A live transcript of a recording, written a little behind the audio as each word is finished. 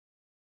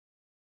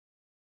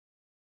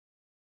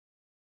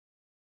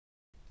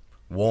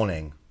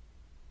Warning.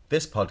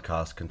 This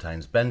podcast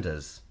contains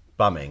benders,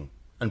 bumming,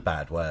 and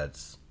bad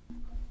words.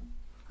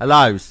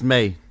 Hello, it's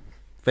me,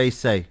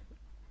 VC.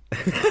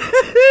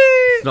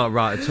 It's not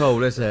right at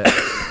all, is it?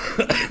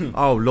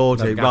 Oh,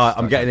 lordy. No, right,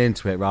 I'm getting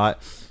into it, right?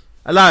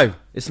 Hello,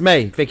 it's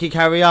me, Vicky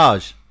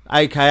Carriage,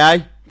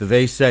 a.k.a. the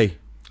VC.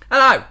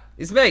 Hello,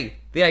 it's me,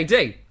 the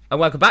AD, and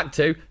welcome back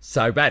to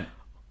So Ben.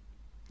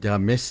 Yeah, I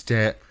missed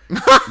it.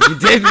 You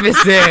did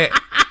miss it.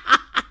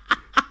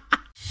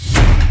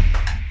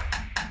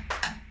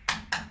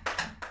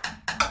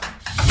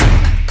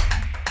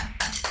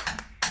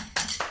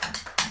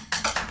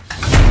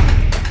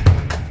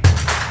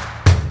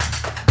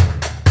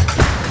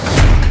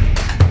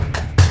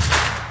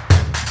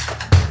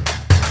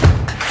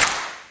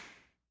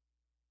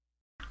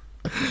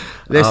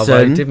 Listen, Oh,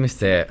 well, you did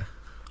miss it.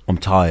 I'm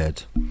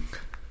tired.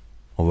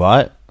 All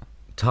right?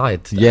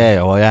 Tired today.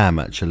 Yeah, I am,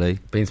 actually.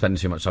 Been spending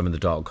too much time with the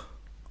dog.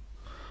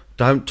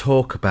 Don't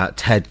talk about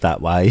Ted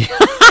that way.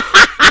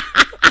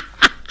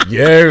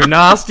 You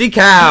nasty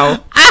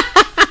cow.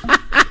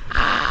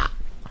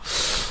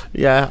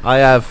 Yeah, I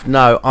have.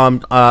 No, I'm,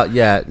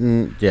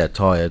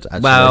 tired, actually.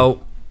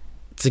 Well,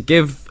 to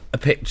give a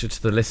picture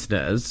to the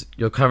listeners,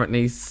 you're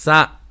currently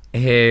sat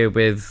here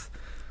with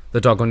the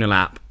dog on your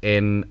lap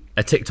in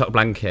a TikTok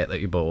blanket that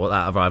you bought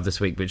that arrived this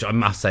week, which I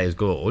must say is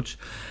gorge,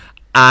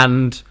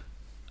 and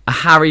a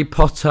Harry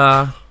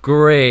Potter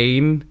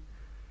green.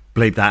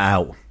 Bleep that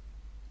out.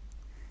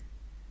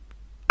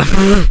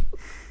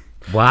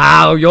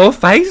 Wow, your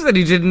face that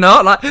you did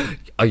not like.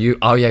 Are you?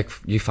 Oh yeah,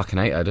 you fucking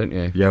hate her, don't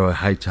you? Yeah, I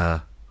hate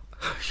her.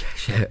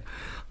 Shit.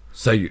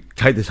 So you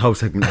Take this whole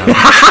segment out.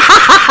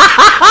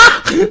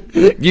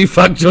 you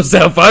fucked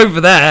yourself over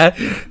there.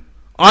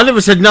 I never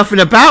said nothing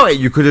about it.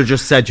 You could have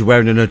just said you're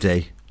wearing an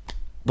hoodie.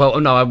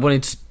 Well, no, I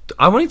wanted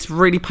to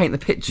really paint the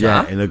picture.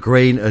 Yeah, in a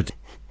green hoodie.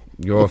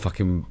 You're a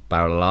fucking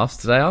barrel of laughs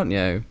today, aren't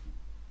you?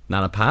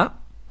 Nana Pat?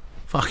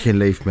 Fucking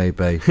leave me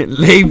be.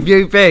 Leave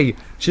you be.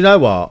 Do you know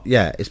what?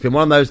 Yeah, it's been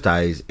one of those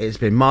days. It's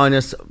been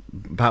about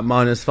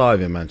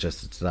 -5 in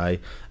Manchester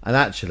today. And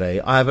actually,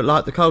 I haven't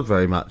liked the cold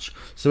very much.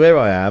 So here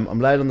I am. I'm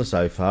laying on the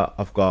sofa.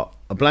 I've got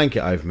a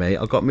blanket over me.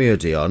 I've got my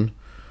hoodie on.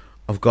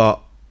 I've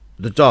got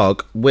the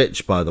dog,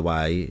 which, by the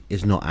way,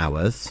 is not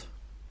ours.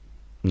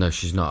 No,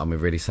 she's not. I'm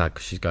really sad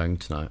because she's going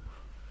tonight.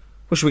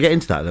 Well, should we get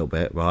into that a little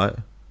bit, right?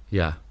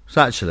 Yeah.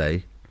 So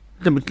actually,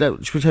 should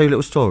we tell you a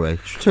little story?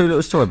 Should we tell you a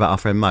little story about our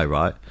friend Mo,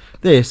 right?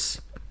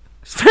 This...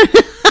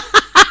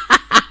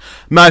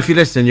 Mo, if you're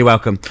listening, you're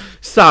welcome.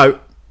 So,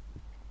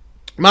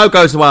 Mo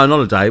goes away on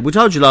holiday. We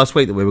told you last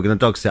week that we were going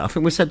to dog sit. I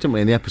think we said, didn't we,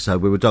 in the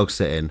episode we were dog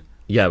sitting?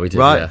 Yeah, we did,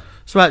 right? yeah.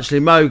 So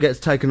actually, Mo gets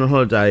taken on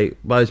holiday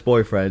by his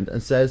boyfriend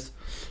and says,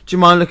 do you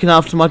mind looking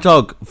after my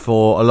dog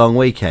for a long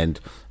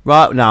weekend?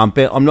 Right, now,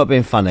 I'm not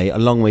being funny. A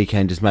long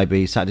weekend is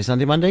maybe Saturday,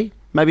 Sunday, Monday?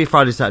 Maybe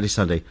Friday, Saturday,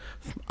 Sunday.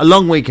 A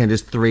long weekend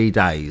is 3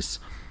 days.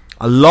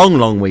 A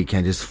long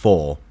weekend is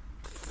 4.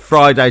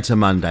 Friday to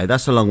Monday.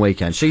 That's a long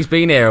weekend. She's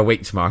been here a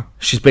week tomorrow.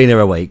 She's been here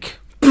a week.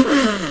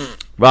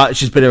 Right,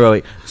 she's been here a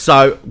week.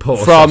 So, Poor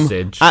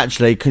sausage.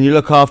 Actually, can you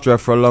look after her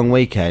for a long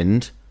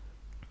weekend?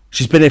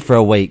 She's been here for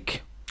a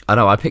week. I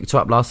know, I picked her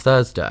up last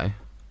Thursday.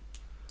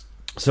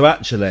 So,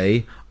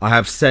 actually, I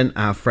have sent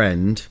our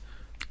friend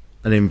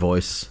an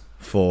invoice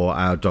for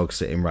our dog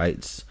sitting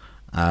rates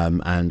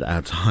and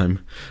our time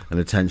and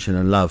attention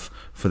and love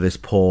for this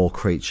poor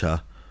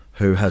creature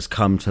who has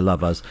come to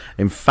love us.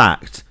 In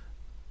fact,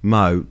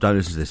 Mo, don't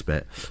listen to this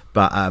bit,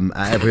 but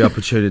at every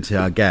opportunity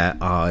I get,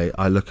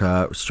 I look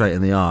her straight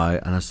in the eye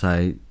and I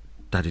say,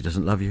 Daddy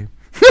doesn't love you.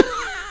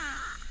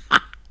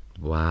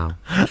 Wow.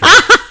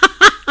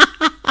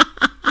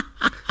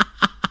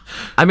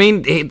 I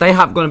mean, they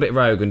have gone a bit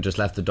rogue and just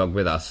left the dog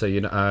with us, so,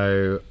 you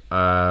know,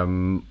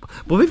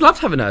 well, we've loved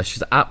having her.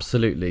 She's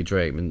absolutely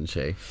dream, isn't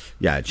she?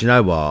 Yeah, do you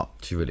know what?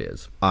 She really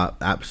is.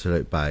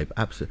 Absolute babe.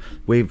 Absolute.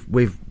 We've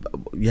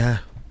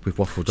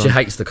waffled on. She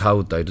hates the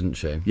cold, though, doesn't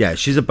she? Yeah,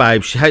 she's a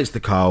babe. She hates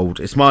the cold.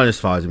 It's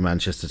 -5 in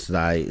Manchester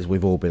today.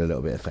 We've all been a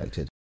little bit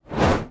affected.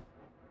 I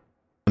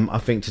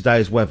think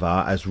today's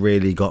weather has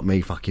really got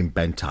me fucking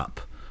bent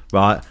up,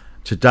 right?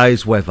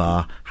 Today's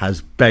weather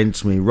has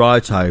bent me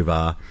right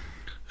over,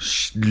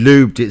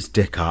 lubed its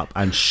dick up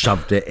and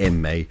shoved it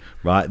in me,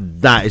 right?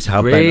 That is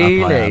how bent up I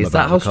am. Really? Is that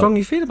how about the strong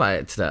you feel about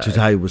it today?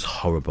 Today was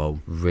horrible.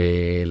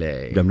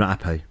 Really? I'm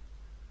not happy.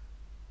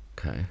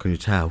 Okay. Can you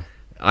tell?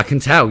 I can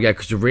tell, yeah,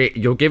 because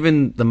you're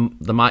giving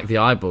the mic the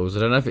eyeballs. I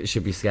don't know if it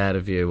should be scared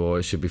of you or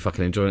it should be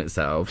fucking enjoying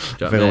itself.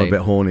 Do you I know feel what I'm a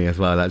bit horny as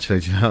well,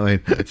 actually. Do you know what I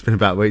mean? It's been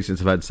about a week since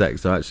I've had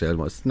sex, so actually,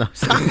 no.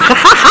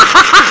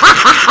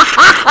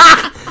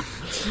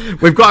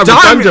 We've got a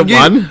redundant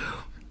one.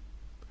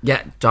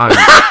 Yeah, don't.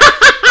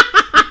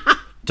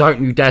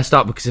 Don't you dare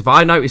stop, because if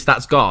I notice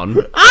that's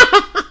gone...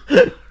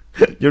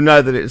 You'll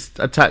know that it's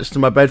attached to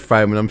my bed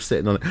frame and I'm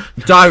sitting on it.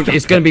 Don't.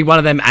 It's going to be one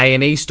of them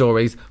A&E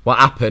stories. What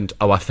happened?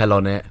 Oh, I fell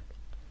on it.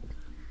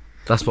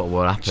 That's what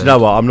will happen. Do you know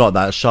what? I'm not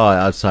that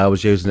shy. I'd say I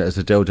was using it as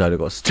a dildo that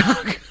got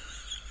stuck.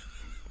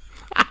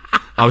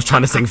 I was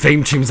trying to sing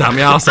theme tunes out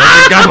my arse. It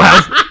didn't go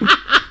well.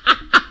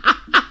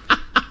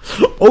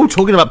 Oh,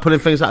 talking about pulling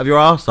things out of your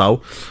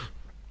arsehole.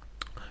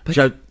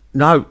 Joe,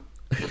 no,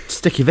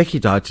 Sticky Vicky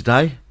died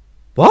today.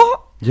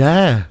 What?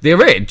 Yeah. The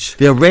Orig?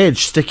 The Orig,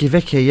 Sticky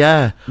Vicky,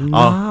 yeah. No.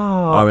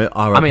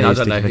 I mean, I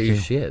don't know Sticky who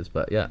Vicky. she is,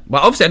 but yeah.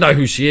 Well, obviously I know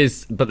who she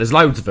is, but there's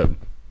loads of them.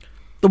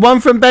 The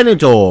one from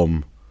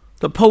Benidorm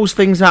that pulls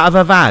things out of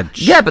her vag.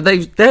 Yeah, but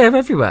they're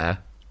everywhere.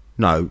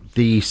 No,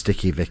 the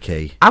Sticky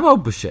Vicky. How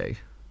old was she?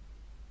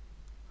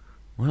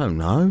 I don't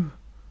know.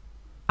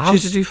 How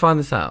did you find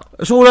this out?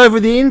 It's all over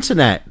the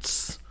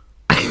internet.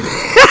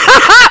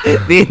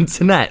 The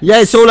internet. Yeah,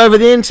 it's all over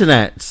the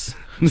internet.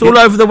 It's all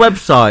over the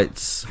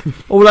websites.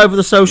 All over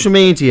the social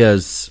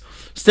medias.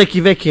 Sticky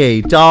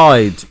Vicky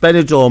died.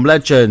 Benidorm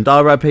legend.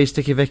 R.I.P.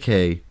 Sticky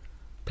Vicky.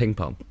 Ping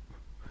pong.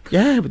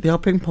 Yeah, with the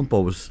old ping pong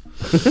balls.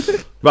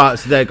 Right,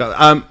 so there you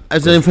go.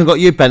 Has anything got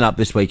you bent up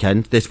this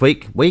weekend? This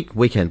week?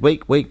 Weekend?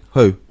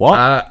 Who?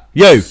 What?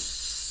 You.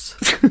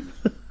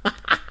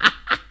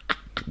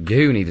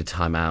 You need a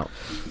timeout.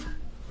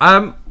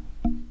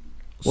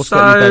 What's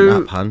got you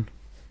bent up, hun?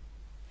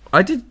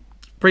 I did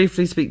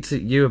briefly speak to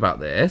you about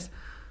this.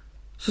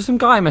 So some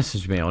guy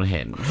messaged me on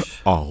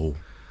Hinge. Oh,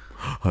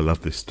 I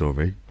love this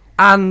story.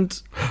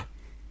 And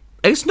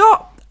it's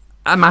not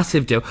a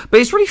massive deal,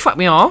 but it's really fucked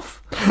me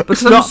off.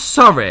 Because I'm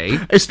sorry.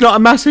 It's not a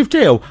massive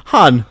deal.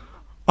 Hun,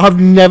 I've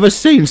never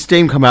seen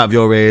steam come out of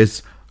your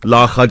ears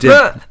like I did.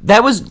 But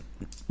there was...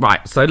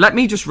 Right, so let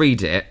me just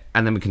read it,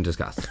 and then we can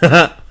discuss.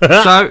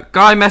 So,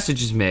 guy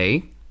messages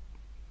me,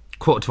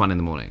 1:45 in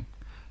the morning.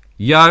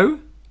 Yo,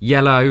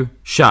 yellow,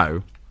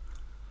 show.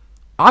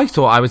 I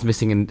thought I was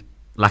missing in,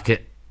 like,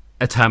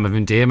 a term of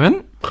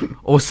endearment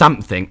or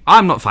something.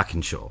 I'm not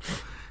fucking sure.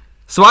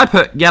 So I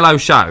put, yellow,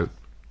 show.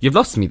 You've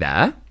lost me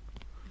there.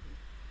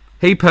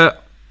 He put,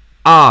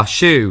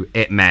 shoe,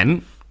 it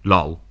meant,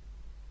 lol.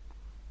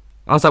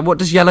 I was like, what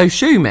does yellow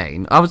shoe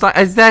mean? I was like,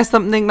 is there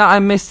something that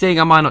I'm missing?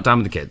 Am I not down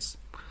with the kids?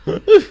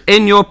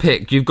 In your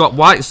pic, you've got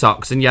white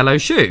socks and yellow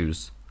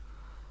shoes.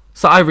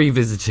 So I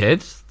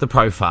revisited the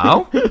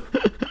profile.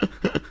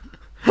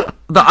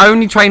 The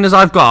only trainers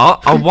I've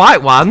got are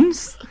white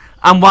ones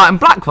and white and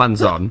black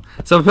ones on.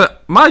 So I put,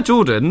 my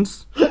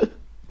Jordans,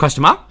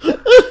 question mark,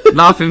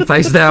 laughing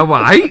face, they're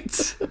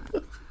white.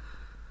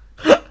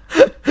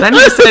 Then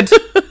he said,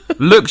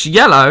 looks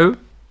yellow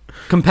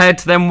compared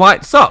to them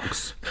white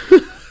socks.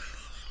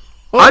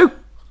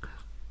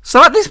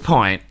 So at this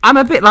point, I'm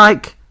a bit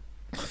like,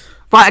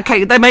 right,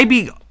 okay, they may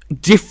be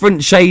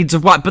different shades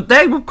of white, but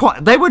they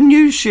were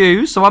new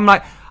shoes. So I'm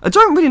like, I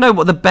don't really know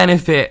what the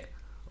benefit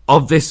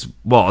of this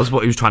was,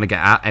 what he was trying to get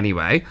at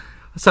anyway.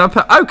 So I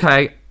put,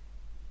 okay,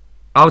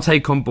 I'll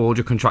take on board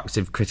your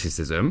constructive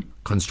criticism,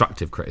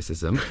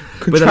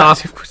 with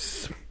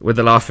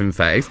a laughing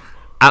face.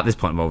 At this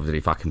point, I'm obviously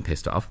fucking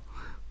pissed off.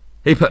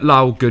 He put,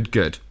 lol,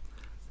 good.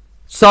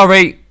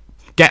 Sorry,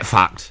 get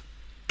fucked.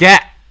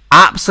 Get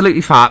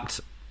absolutely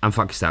fucked and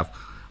fuck yourself.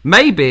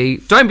 Maybe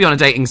don't be on a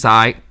dating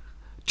site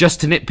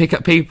just to nitpick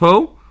at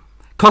people.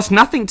 Cost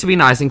nothing to be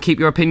nice and keep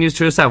your opinions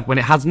to yourself when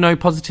it has no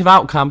positive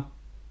outcome.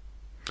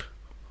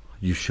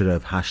 You should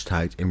have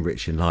hashtagged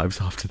enriching lives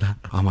after that.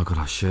 Oh my god,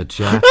 I should,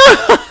 yeah.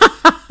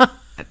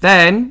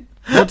 Then,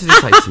 what did he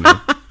say to me?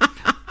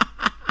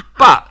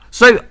 But,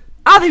 so,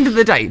 at the end of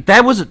the day,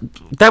 there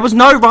was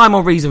no rhyme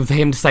or reason for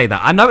him to say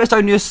that. I know it's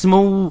only a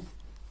small...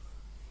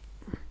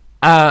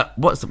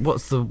 what's the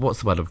word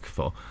I'm looking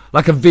for?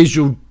 Like a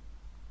visual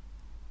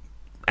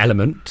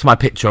element to my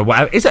picture or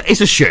whatever. It's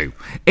a shoe.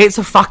 It's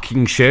a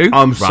fucking shoe.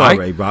 I'm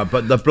sorry, right?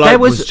 But the bloke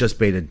was just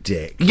being a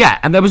dick. Yeah,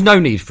 and there was no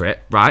need for it,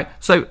 right?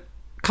 So,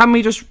 can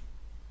we just...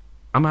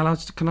 Am I allowed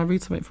to... Can I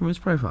read something from his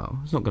profile?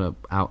 It's not going to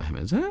out him,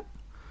 is it?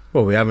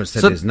 Well, we haven't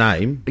said his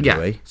name, have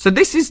we? So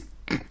this is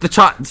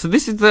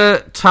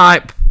the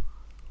type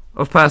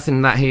of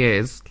person that he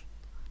is.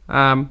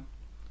 Have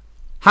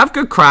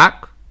good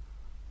crack.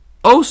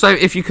 Also,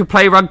 if you could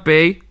play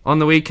rugby on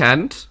the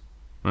weekend,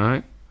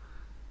 right?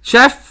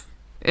 Chef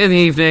in the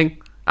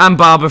evening and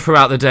barber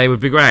throughout the day would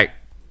be great.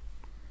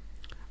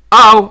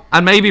 Oh,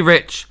 and maybe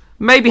rich.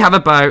 Maybe have a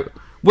boat.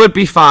 Would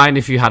be fine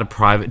if you had a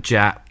private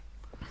jet.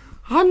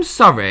 I'm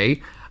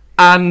sorry.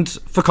 And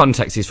for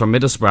context, he's from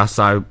Middlesbrough,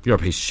 so you're a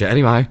piece of shit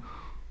anyway.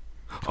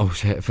 Oh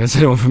shit, if there's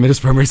anyone from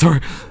Middlesbrough, I'm really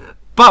sorry.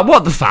 But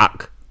what the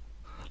fuck?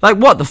 Like,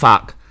 what the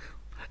fuck?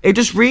 It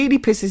just really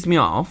pisses me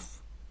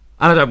off.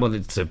 And I don't want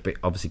it to be,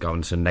 obviously go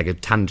into a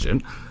negative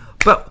tangent.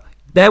 But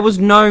there was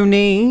no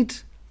need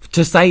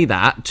to say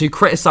that, to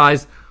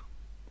criticise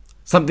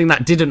something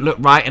that didn't look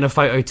right in a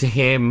photo to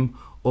him,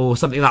 or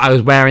something that I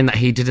was wearing that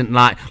he didn't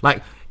like.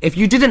 Like, if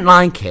you didn't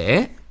like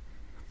it,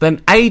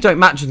 then A, don't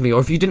match with me, or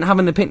if you didn't have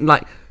an opinion,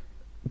 like,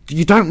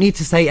 you don't need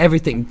to say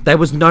everything. There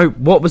was no...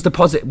 What was the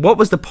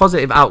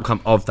positive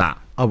outcome of that?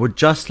 I would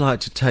just like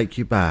to take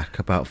you back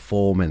about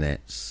 4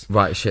 minutes.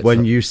 Right, shit.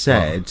 When you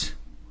said,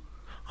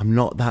 I'm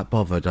not that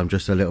bothered, I'm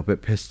just a little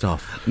bit pissed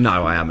off.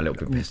 No, I am a little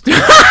bit pissed.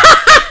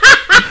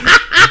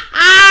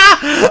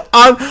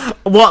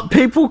 What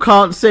people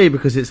can't see,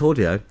 because it's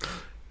audio,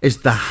 is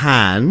the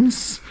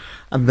hands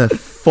and the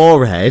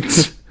forehead.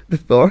 The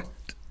forehead?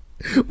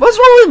 What's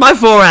wrong with my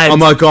forehead? Oh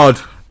my god.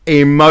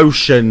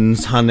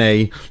 emotions,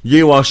 honey.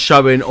 You are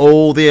showing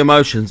all the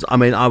emotions. I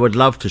mean, I would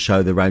love to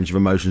show the range of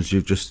emotions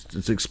you've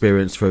just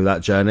experienced through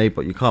that journey,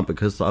 but you can't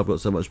because I've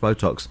got so much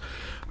Botox.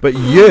 But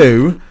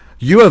you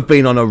have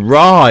been on a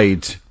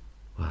ride.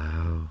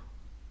 Wow.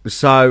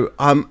 So,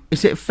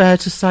 is it fair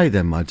to say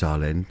then, my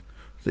darling,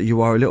 that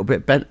you are a little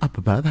bit bent up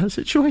about that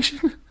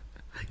situation?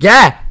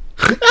 Yeah.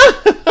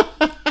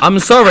 I'm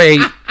sorry,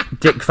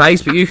 dick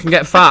face, but you can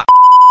get fucked.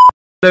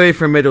 Louis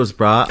from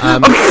Middlesbrough,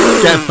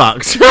 get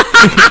fucked.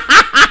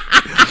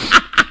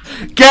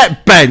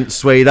 Get bent,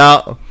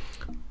 sweetheart.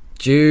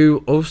 Do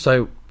you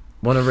also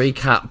want to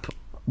recap?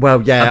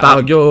 Well, yeah,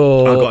 about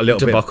your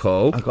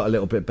debacle. I got a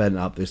little bit bent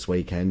up this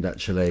weekend,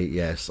 actually.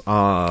 Yes,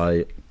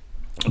 I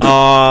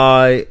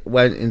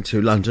went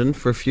into London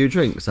for a few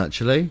drinks,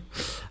 actually,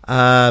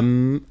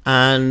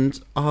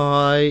 and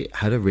I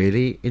had a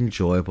really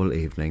enjoyable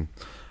evening.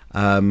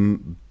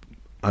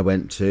 I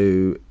went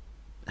to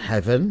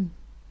Heaven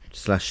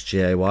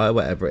 /GAY,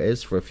 whatever it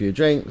is, for a few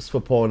drinks for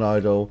Porn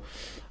Idol.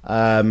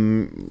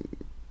 And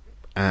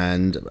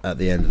at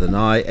the end of the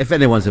night, if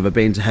anyone's ever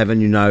been to Heaven,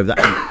 you know that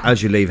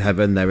as you leave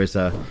Heaven, there's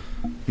a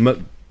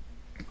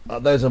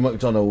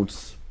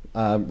McDonald's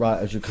right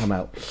as you come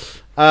out.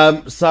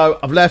 So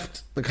I've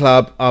left the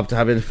club after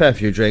having a fair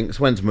few drinks,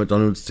 went to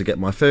McDonald's to get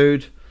my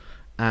food,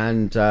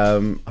 and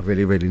I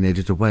really, really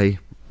needed a wee,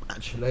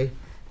 actually,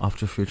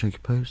 after a few drinky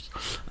poos.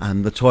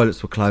 And the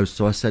toilets were closed,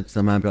 so I said to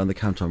the man behind the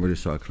counter, "I'm really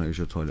sorry, can I use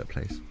your toilet,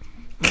 please?"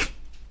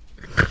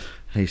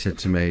 He said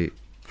to me,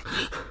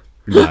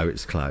 "No,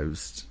 it's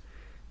closed."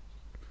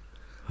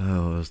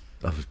 Oh,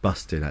 I was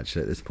busting,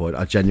 actually, at this point.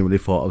 I genuinely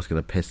thought I was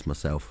going to piss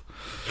myself.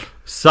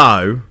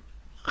 So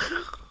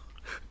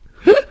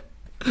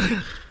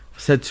I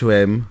said to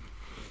him,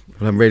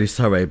 "Well, I'm really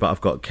sorry, but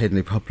I've got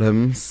kidney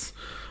problems.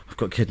 I've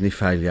got kidney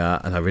failure,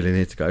 and I really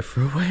need to go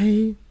for a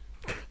wee."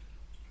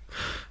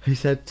 He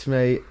said to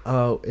me,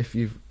 oh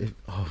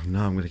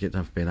no, I'm going to get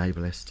done for being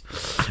ableist.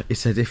 He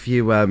said, if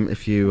you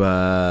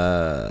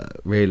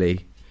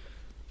really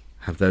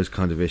have those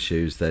kind of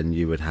issues, then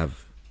you would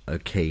have a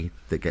key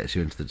that gets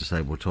you into the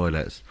disabled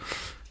toilets.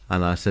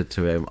 And I said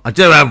to him, I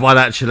do have one,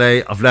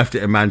 actually. I've left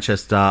it in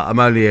Manchester. I'm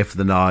only here for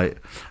the night.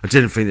 I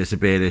didn't think this would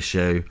be an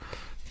issue.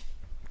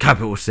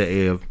 Capital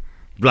city of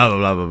blah, blah,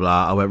 blah, blah,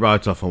 blah. I went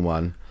right off on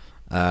one.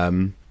 I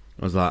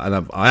was like,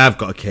 and I have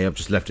got a key. I've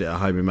just left it at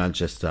home in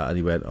Manchester. And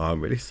he went, "Oh,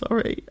 I'm really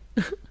sorry."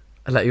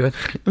 I let you in.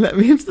 Let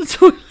me into the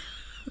toilet.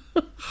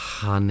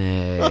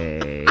 Honey.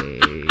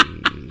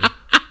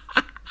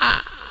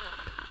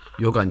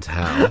 You're going to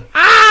hell.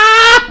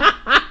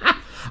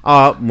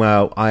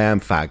 Well, I am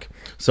fag.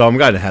 So I'm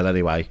going to hell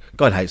anyway.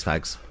 God hates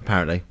fags,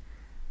 apparently.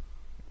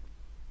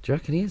 Do you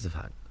reckon he is a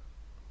fag?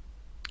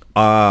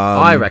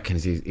 I reckon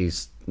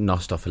he's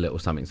noshed off a little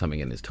something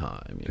in his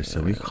time.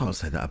 Listen, you can't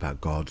say that about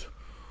God.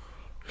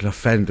 It'll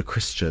offend the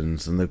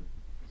Christians and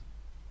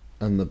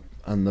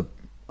the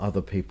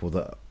other people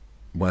that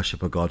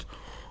worship a God.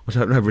 I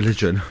don't know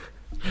religion.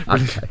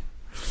 Okay.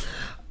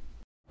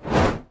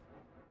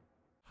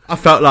 I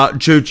felt like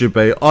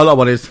Jujubee. All I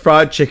want is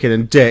fried chicken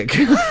and dick.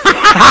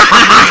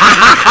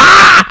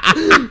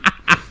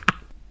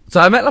 So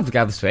I met a lovely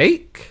girl this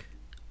week.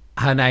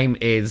 Her name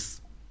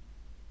is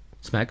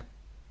Smeg.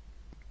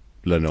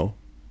 Lenore.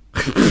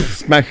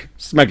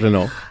 Smeg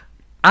Lenore.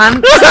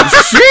 And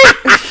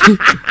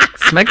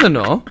Smeg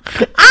Lenore.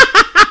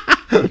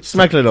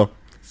 Smeg Lenore.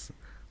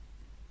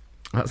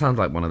 That sounds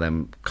like one of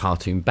them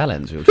cartoon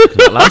bellends we were talking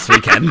about last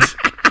weekend.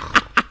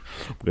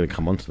 We're going to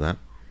come on to that.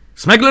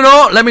 Smeg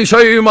Lenore, let me show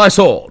you my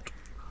sword.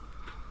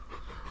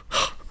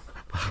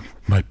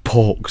 My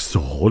pork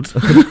sword.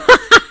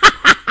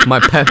 My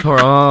pepper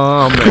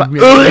arm.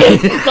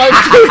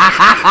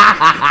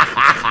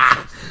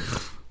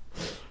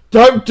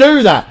 Don't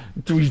do that.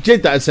 You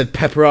did that and said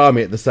pepper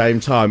army at the same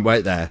time.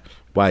 Wait there.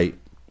 Wait.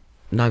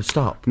 No,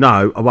 stop.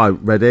 No, I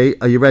won't.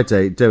 Ready? Are you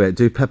ready? Do it.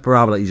 Do pepper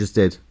army like you just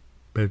did.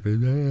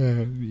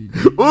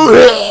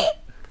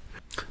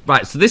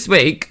 Right, so this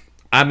week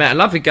I met a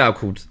lovely girl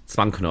called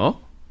Spunkanor.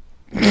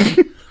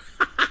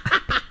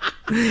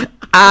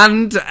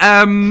 And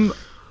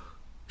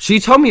she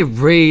told me a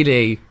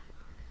really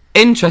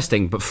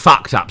interesting but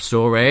fucked up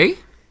story.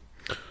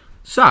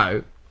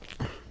 So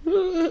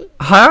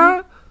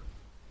her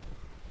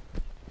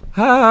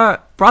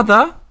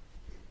brother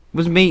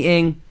was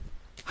meeting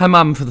her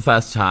mum for the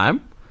first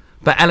time,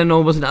 but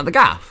Eleanor wasn't at the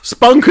gaff.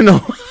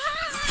 Spunkanor.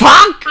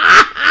 Fuck!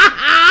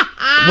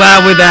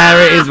 Well, we're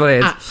there, it is what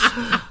it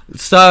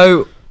is.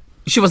 So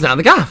she wasn't at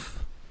the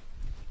gaff.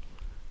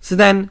 So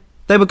then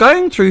they were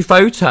going through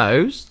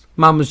photos.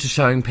 Mum was just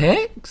showing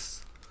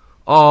pics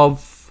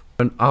of...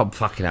 Oh,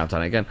 fucking hell, I've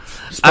done it again.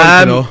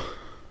 Spunkanor.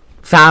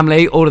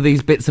 Family, all of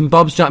these bits and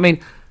bobs, do you know what I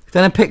mean?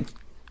 Then a pic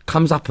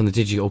comes up on the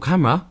digital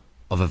camera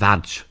of a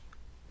vag.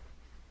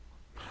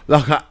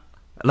 Like an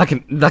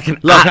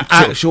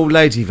actual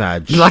lady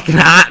vag. Like an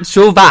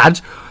actual vag,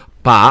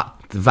 but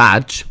the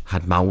vag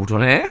had mould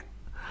on it.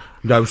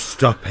 No,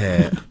 stop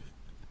it.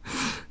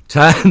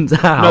 Turns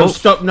out... No,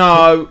 stop,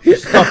 no.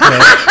 Stop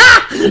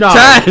it. No.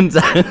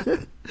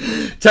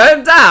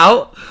 Turns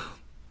out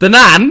The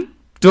nan,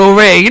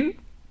 Doreen,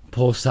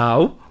 poor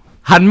soul,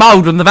 had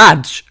mould on the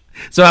vag.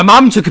 So her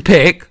mum took a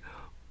pic,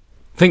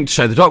 I think to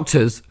show the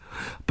doctors.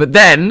 But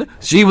then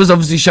she was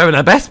obviously showing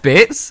her best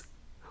bits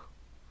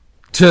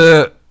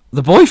to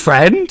the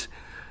boyfriend,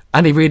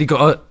 and he really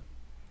got a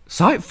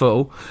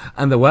sightful.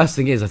 And the worst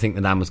thing is, I think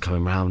the nan was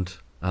coming round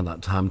at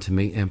that time to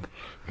meet him.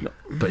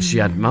 But she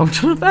had mould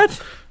on her vag.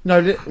 No,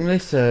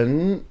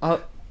 listen.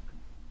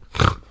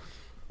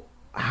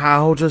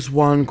 How does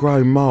one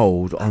grow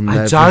mould on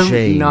their vagine? I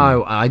don't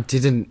know. I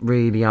didn't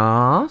really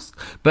ask.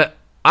 But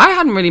I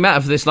hadn't really met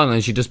her for this long,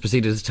 and she just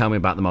proceeded to tell me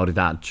about the mouldy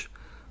vag.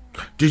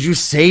 Did you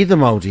see the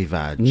mouldy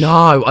vag?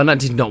 No, and I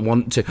did not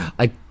want to.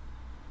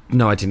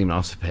 No, I didn't even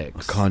ask for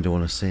pics. I kind of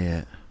want to see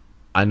it.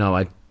 I know,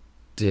 I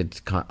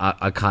did.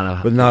 I kind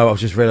of. But no, I've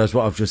just realised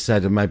what I've just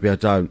said, and maybe I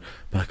don't.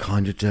 But I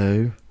kind of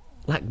do.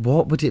 Like,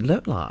 what would it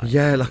look like?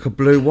 Yeah, like a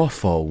blue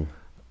waffle.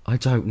 I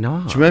don't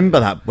know. Do you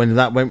remember that when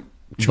that went?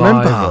 Do you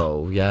Viral,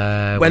 remember?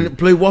 yeah. When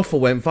blue waffle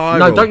went viral.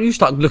 No, don't you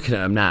start looking at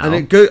them now.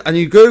 And and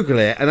you Google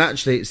it, and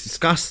actually, it's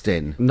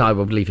disgusting. No,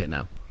 we'll leave it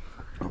now.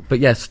 But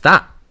yes,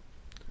 that.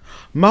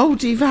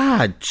 Mouldy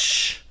vag.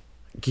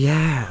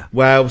 Yeah.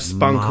 Well,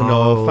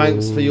 Spunkanor,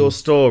 thanks for your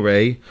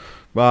story.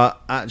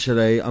 But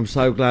actually, I'm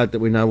so glad that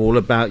we know all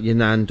about your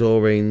nan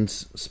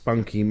Doreen's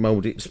spunky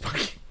vag.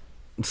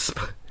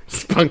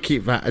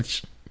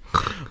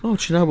 Oh,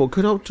 do you know what?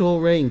 Good old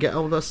Doreen, get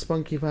all that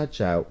spunky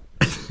vag out.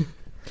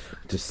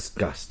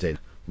 Disgusting.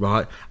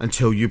 Right,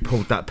 until you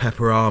pulled that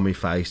pepperami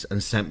face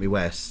and sent me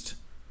west.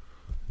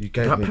 You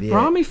gave That me the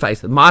pepperami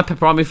face. My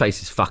pepperami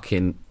face is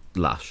fucking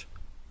lush.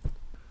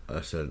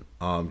 Listen,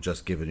 I'm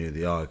just giving you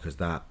the eye because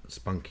that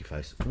spunky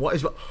face. What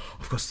is?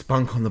 I've got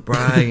spunk on the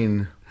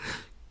brain.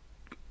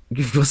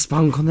 You've got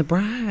spunk on the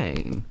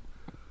brain.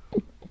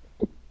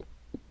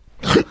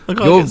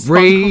 You're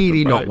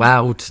really not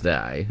well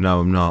today. No,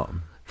 I'm not.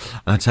 And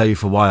I'll tell you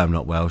for why I'm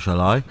not well, shall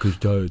I?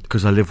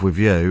 Because I live with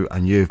you,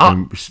 and you've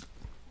been...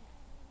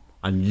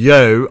 And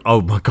you...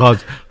 Oh, my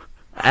God.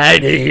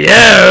 And you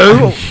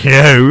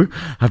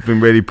have been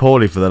really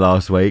poorly for the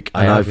last week,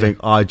 and I think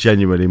I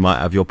genuinely might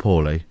have your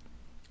poorly.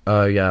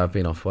 Oh, yeah, I've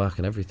been off work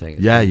and everything.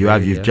 Yeah, you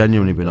have. You've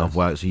genuinely been off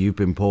work, so you've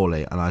been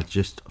poorly, and I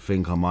just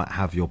think I might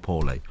have your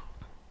poorly.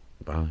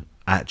 Right.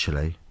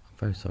 Actually. I'm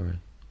very sorry.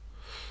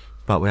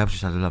 But we have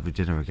just had a lovely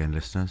dinner again,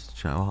 listeners.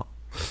 Do you know what?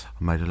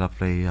 I made a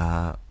lovely...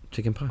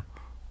 Chicken pie.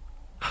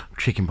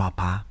 Chicken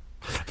pie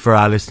for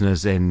our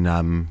listeners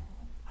in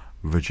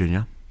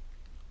Virginia.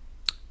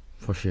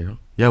 For sure.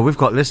 Yeah, we've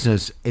got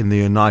listeners in the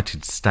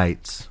United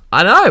States.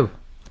 I know.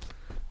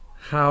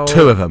 How?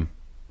 2 of them.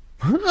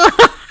 2.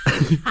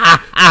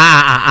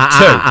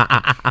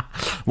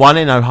 One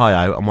in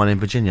Ohio and one in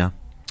Virginia.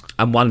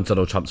 And one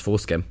Donald Trump's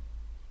foreskin.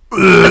 Do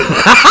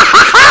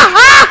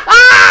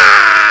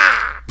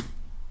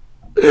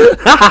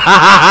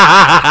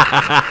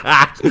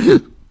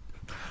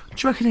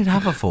you reckon he'd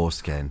have a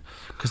foreskin?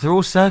 Because they're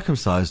all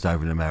circumcised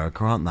over in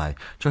America, aren't they?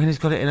 Do you reckon he's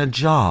got it in a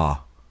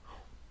jar?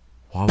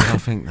 Why would I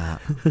think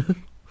that?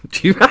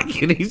 Do you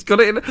reckon he's got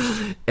it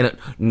in a...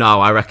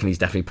 No, I reckon he's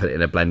definitely put it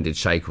in a blended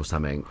shake or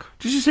something.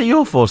 Did you see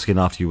your foreskin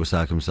after you were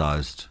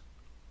circumcised?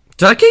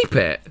 Did I keep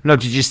it? No,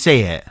 did you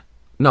see it?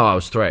 No, I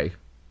was 3.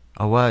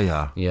 Oh, were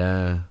you?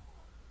 Yeah.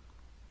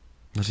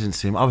 I didn't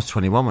see him. I was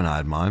 21 when I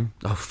had mine.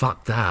 Oh,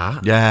 fuck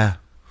that. Yeah.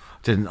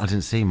 I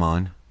didn't see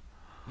mine.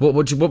 What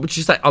would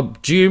you say? Oh,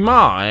 do you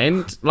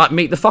mind, like,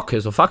 meet the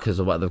fuckers or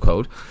whatever they're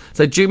called?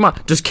 So do you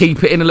mind just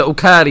keep it in a little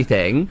curly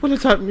thing? Well, you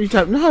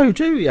don't know,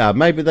 do you?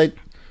 Maybe they,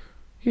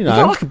 you know.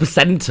 You're like a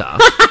placenta.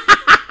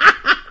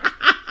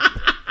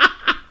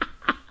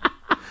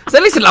 So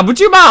listen, love, would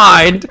you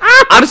mind?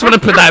 I just want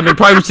to put that in my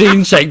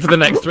protein shake for the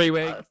next 3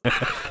 weeks.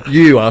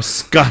 You are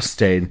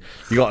disgusting.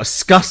 You got a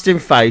disgusting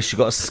face. You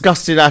got a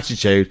disgusting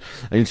attitude,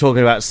 and you're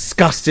talking about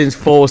disgusting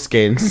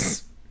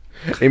foreskins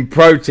in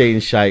protein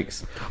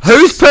shakes.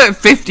 Who's put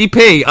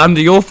 50p under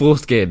your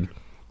foreskin?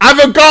 I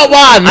haven't got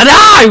one. I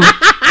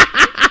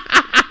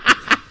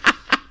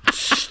know.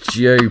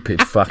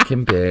 Stupid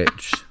fucking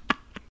bitch.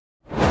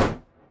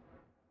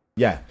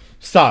 Yeah.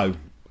 So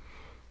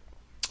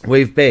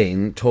we've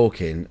been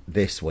talking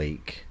this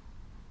week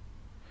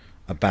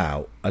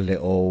about a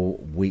little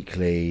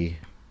weekly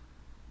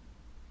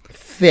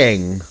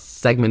thing.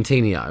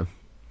 Segmentinio.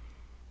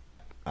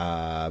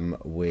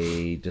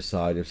 We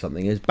decide if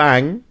something is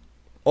bang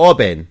or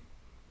bin.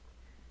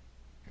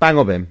 Bang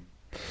or bin.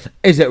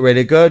 Is it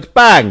really good?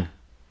 Bang.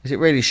 Is it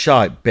really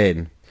shite?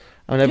 Bin.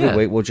 And every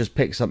week we'll just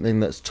pick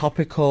something that's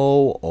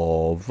topical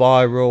or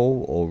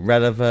viral or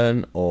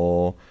relevant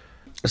or...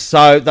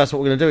 So that's what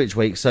we're going to do each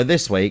week. So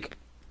this week,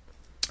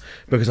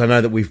 because I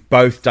know that we've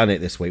both done it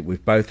this week,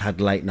 we've both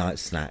had late night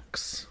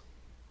snacks.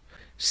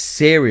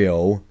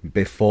 Cereal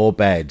before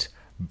bed.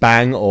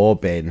 Bang or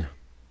bin?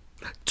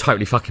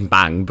 Totally fucking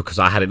bang, because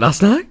I had it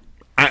last night.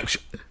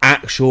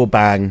 Actual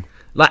bang.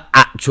 Like,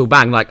 actual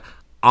bang. Like,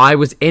 I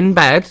was in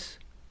bed,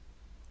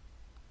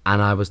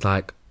 and I was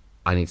like,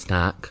 I need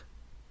snack.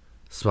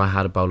 So I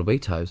had a bowl of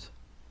Beatos.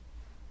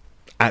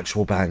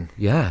 Actual bang.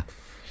 Yeah.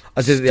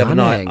 I did it the other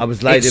night. I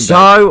was laid in bed.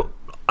 So,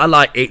 I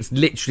like it's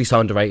literally so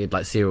underrated.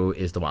 Like cereal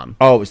is the one.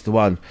 Oh, it's the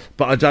one.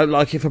 But I don't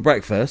like it for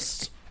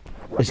breakfast.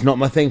 It's not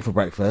my thing for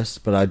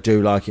breakfast, but I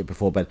do like it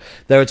before bed.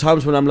 There are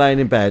times when I'm laying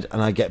in bed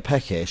and I get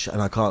peckish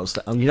and I can't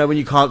sleep. You know when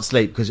you can't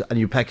sleep and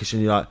you're peckish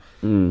and you're like,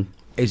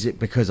 is it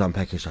because I'm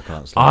peckish I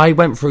can't sleep? I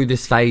went through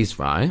this phase,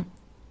 right,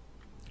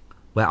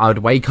 where I would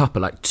wake up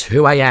at like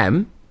 2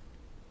 a.m.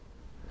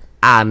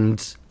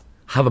 and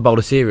have a bowl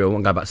of cereal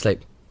and go back to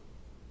sleep.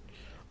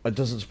 It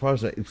doesn't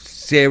surprise me.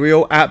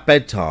 Cereal at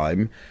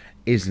bedtime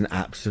is an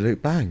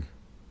absolute bang.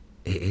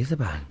 It is a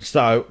bang.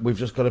 So we've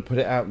just got to put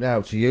it out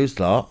now to use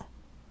lot.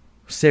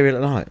 Cereal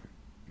at night,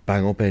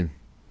 bang or bin.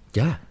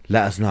 Yeah.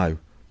 Let us know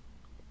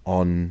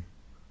on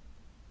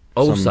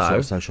Also, some sort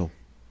of social.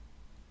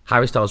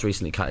 Harry Styles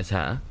recently cut his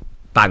hair.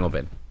 Bang or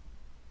bin.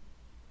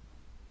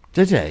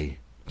 Did he?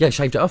 Yeah,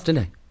 shaved it off,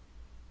 didn't he?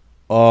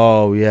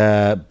 Oh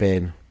yeah,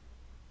 bin.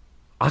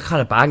 I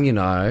kind of bang, you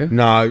know.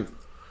 No,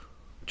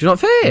 Do you not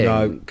think?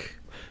 no.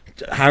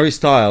 Harry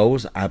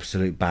Styles,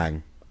 absolute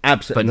bang.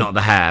 Absolutely, But not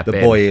the hair. The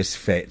bin. boy is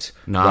fit.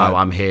 No, Right.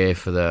 I'm here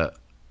for the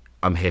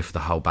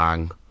whole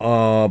bang.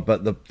 Oh,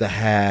 but the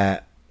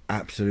hair,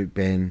 absolute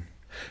bin.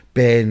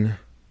 Bin.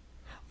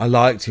 I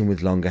liked him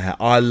with longer hair.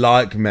 I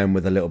like men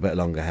with a little bit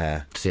longer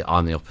hair. See,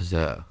 I'm the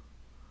opposite.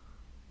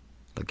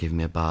 Like, give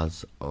me a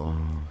buzz.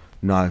 Oh.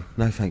 No,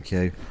 thank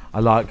you. I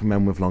like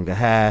men with longer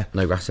hair.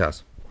 No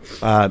gracias.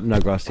 No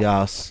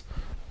gracias.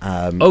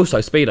 Also,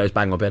 Speedo's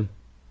bang or bin.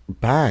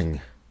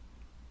 Bang.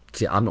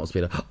 See, I'm not a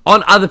Speedo.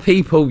 On other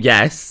people,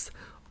 yes.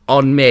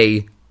 On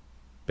me,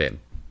 bin.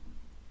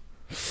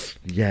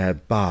 Yeah,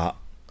 but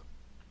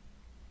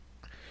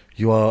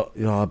you are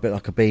a bit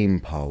like a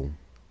beanpole.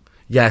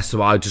 Yeah,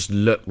 so I just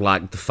look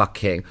like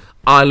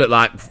I look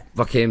like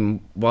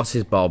fucking, what's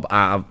his bob,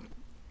 out of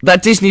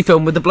that Disney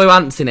film with the blue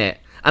ants in it.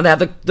 And they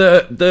have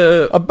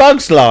A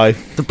Bug's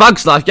Life. the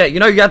Bug's Life. Yeah, you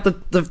know, you have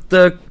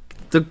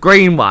the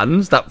green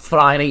ones that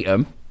fly and eat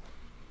them.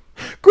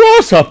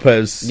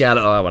 Grasshoppers. Yeah, I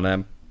look like one of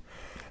them.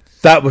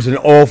 That was an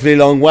awfully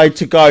long way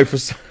to go for.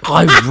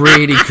 I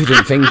really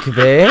couldn't think of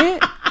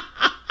it.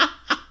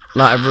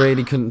 Like, I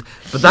really couldn't.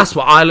 But that's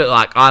what I look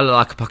like. I look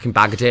like a fucking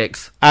bag of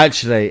dicks.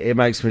 Actually, it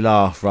makes me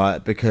laugh,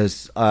 right?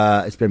 Because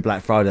it's been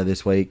Black Friday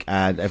this week,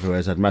 and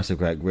everywhere's had massive,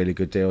 great, really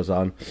good deals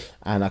on.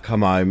 And I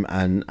come home,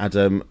 and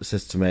Adam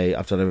says to me,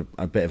 "I've done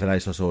a bit of an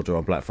ASOS order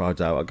on Black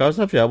Friday." I go,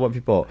 "Have you? What have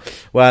you bought?"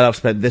 Well, I've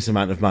spent this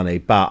amount of money,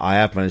 but I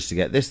have managed to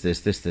get this,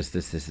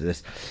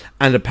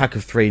 and a pack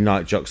of 3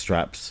 night jock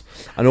straps.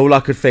 And all I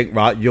could think,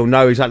 right, you'll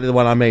know exactly the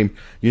one I mean.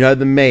 You know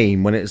the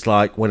meme when it's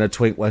like when a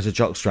twink wears a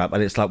jock strap,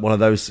 and it's like one of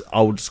those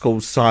old school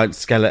science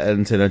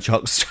skeletons in a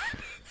jock strap.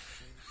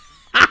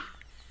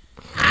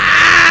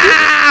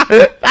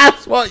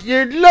 That's what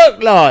you'd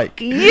look like.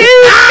 You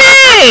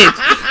did!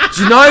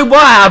 Do you know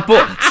why I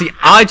bought... See,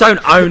 I don't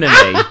own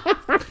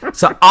any.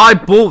 So I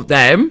bought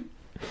them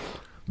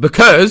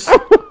because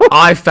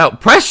I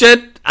felt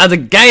pressured as a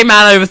gay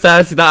man over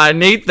 30 that I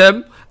need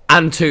them.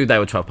 And 2, they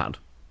were £12.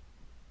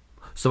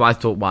 So I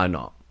thought, why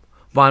not?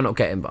 Why not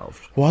get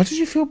involved? Why did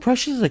you feel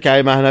pressure as a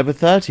gay man over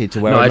 30 to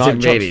wear No, a I night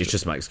didn't jock really. It's strap?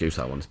 just my excuse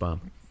I wanted to buy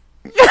them.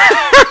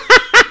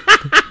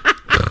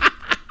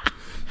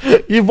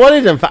 You've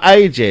wanted them for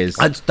ages.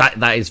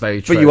 That is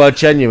very true. But you are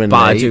genuinely... But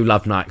I do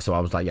love Nike, so I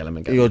was like, yeah, let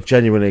me get You're them.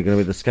 genuinely going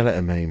to be the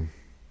skeleton meme.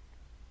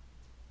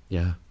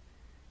 Yeah.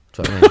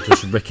 Do you know what I mean?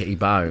 Just rickety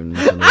bones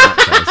and all that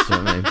place, do you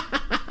know what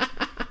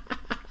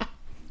I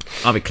mean?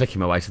 I'll be clicking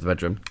my way to the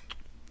bedroom.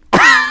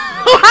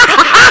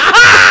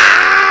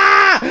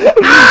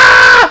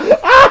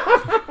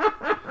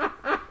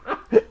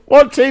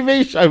 What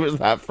TV show was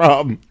that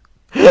from?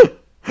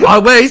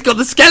 Oh, where he's got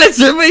the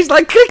skeleton, where he's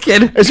like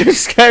clicking. It's a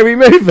scary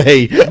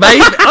movie. Maybe.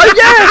 Oh,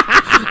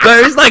 yeah.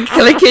 Where he's like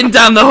clicking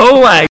down the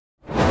hallway.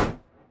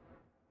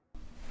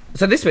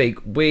 So this week,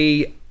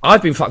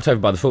 I've been fucked over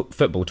by the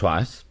football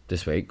twice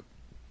this week.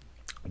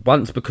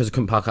 Once because I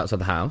couldn't park outside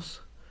the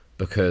house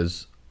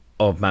because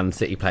of Man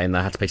City playing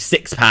there. I had to pay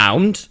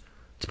 £6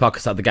 to park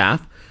outside the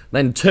gaff.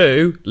 Then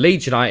 2,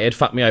 Leeds United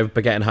fucked me over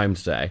by getting home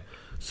today.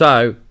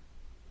 So,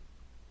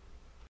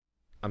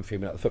 I'm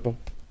fuming at the football.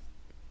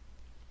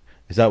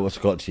 Is that what's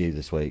got to you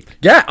this week?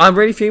 Yeah, I'm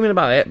really fuming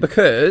about it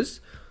because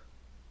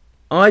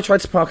I tried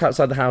to park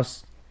outside the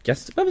house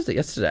yesterday. When was it?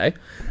 Yesterday.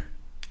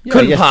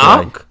 Couldn't yesterday.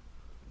 park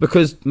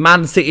because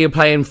Man City are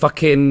playing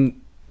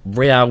fucking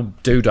Real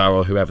Duda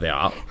or whoever they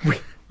are.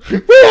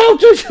 Real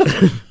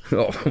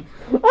Duda.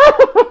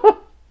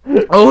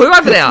 Oh,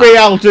 whoever they are.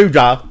 Real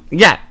Duda.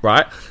 Yeah,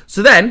 right.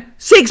 So then,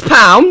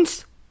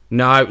 £6.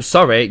 No,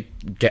 sorry.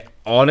 Get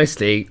all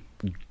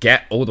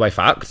the way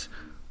fucked.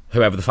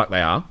 Whoever the fuck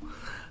they are.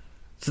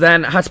 So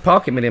then, I had to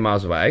park it a million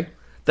miles away.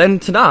 Then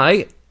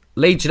tonight,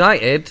 Leeds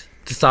United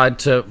decide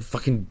to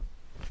fucking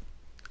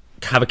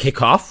have a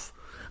kick-off.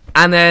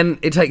 And then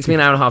it takes me an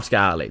hour and a half to get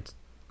out of Leeds.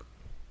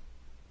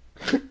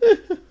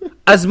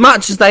 As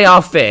much as they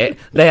are fit,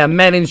 they are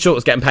men in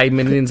shorts getting paid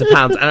millions of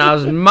pounds. And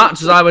as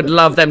much as I would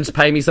love them to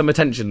pay me some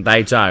attention,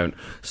 they don't.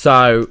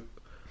 So, Do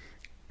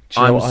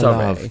you know I'm what sorry.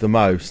 I love the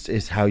most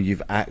is how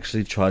you've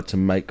actually tried to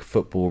make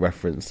football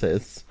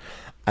references.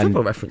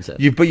 Football references.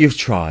 But you've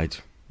tried,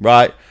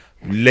 right?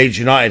 Leeds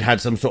United had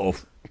some sort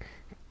of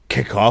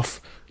kick-off.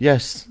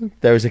 Yes,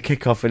 there is a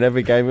kick-off in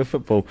every game of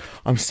football.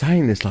 I'm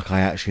saying this like I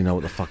actually know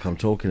what the fuck I'm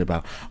talking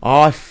about.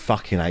 I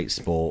fucking hate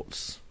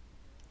sports.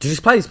 Did you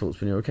just play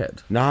sports when you were a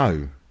kid?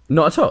 No.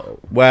 Not at all?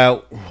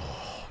 Well,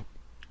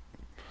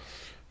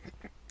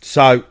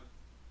 so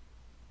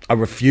I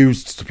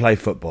refused to play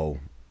football.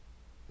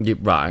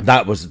 Right.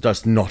 That was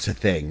just not a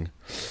thing.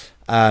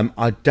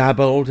 I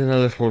dabbled in a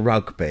little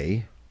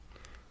rugby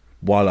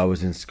while I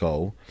was in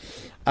school.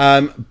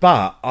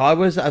 But I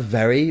was a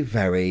very,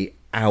 very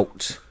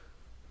out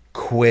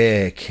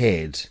queer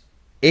kid,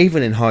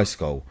 even in high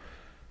school.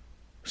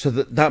 So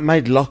that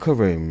made locker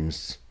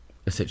rooms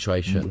A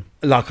situation.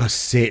 like a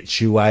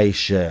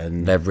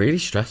situation. They're really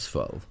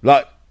stressful.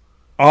 Like,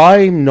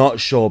 I'm not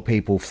sure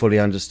people fully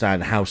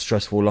understand how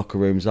stressful locker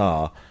rooms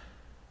are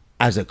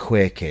as a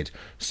queer kid.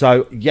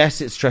 So,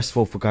 yes, it's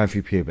stressful for going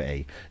through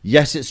puberty.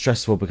 Yes, it's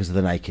stressful because of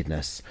the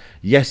nakedness.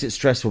 Yes, it's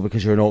stressful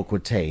because you're an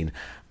awkward teen.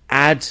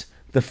 Add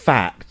the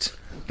fact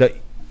that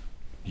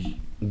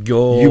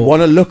you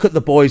want to look at the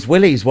boys'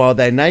 willies while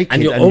they're naked,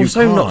 and you're you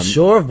also can't. not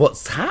sure of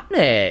what's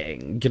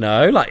happening. You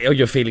know, like, are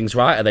your feelings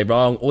right? Are they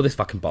wrong? All this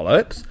fucking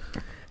bollocks.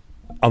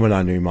 I mean,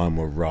 I knew mine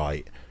were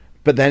right.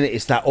 But then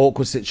it's that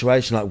awkward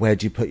situation, like, where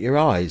do you put your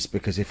eyes?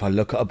 Because if I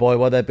look at a boy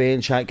while they're being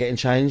getting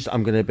changed,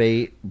 I'm going to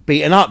be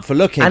beaten up for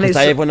looking, because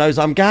everyone knows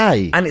I'm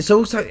gay. And it's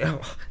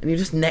also, and you're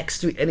just next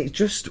to it, and it's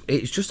just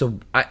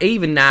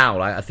even now,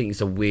 like, I think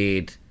it's a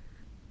weird,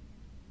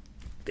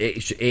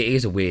 it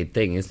is a weird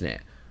thing, isn't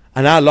it?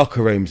 And our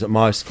locker rooms at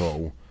my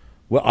school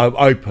were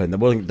open. They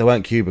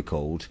weren't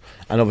cubicled.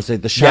 And obviously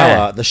the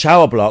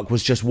shower block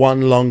was just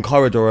one long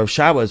corridor of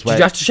showers. Did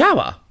you have to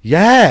shower?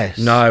 Yes.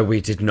 No, we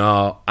did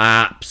not.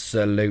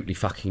 Absolutely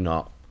fucking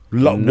not.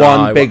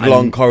 One big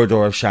long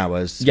corridor of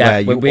showers.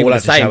 Yeah, where we all were the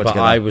had to same, shower but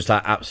together. I was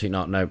like, absolutely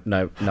not.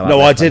 No,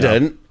 No, I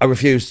didn't. I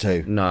refused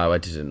to. No, I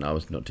didn't. I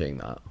was not doing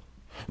that.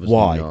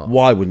 Why? Not.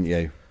 Why wouldn't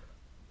you?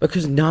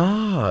 Because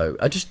no,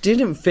 I just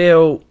didn't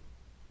feel.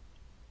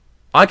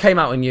 I came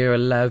out in year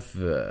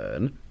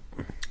 11,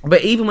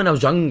 but even when I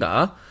was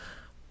younger,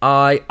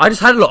 I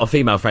just had a lot of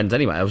female friends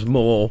anyway. I was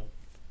more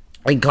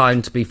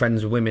inclined to be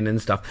friends with women and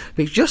stuff.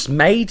 But it just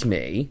made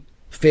me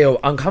feel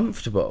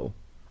uncomfortable.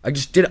 I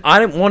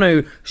didn't want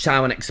to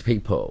shower next to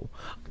people.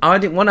 I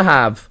didn't want to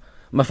have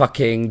my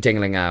fucking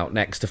dingling out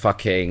next to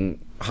fucking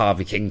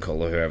Harvey Kinkle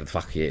or whoever the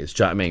fuck he is.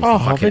 Do you know what I mean? Oh,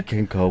 Harvey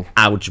Kinkle.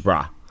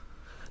 Algebra.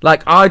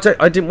 Like, I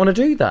didn't want to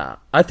do that.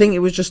 I think it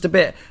was just a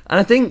bit... And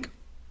I think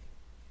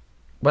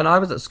when I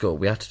was at school,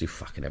 we had to do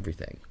fucking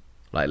everything.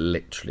 Like,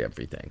 literally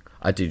everything.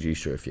 I did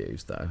used to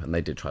refuse, though, and they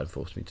did try and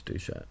force me to do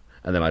shit.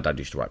 And then my dad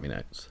used to write me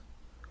notes.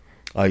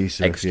 I used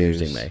to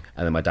excusing refuse. me.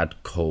 And then my dad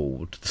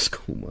called the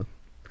school one.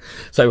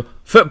 So,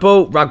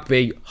 football,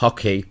 rugby,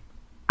 hockey,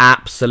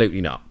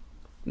 absolutely not.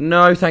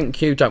 No, thank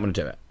you, don't want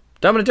to do it.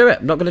 Don't want to do it,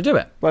 I'm not going to do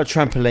it. Well,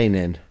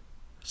 trampolining.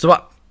 So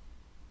what?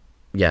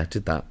 Yeah,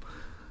 did that.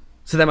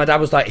 So then my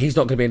dad was like, he's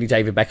not going to be any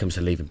David Beckham,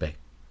 so leave him be.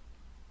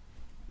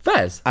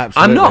 Fairs.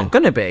 Absolutely. I'm not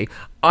going to be.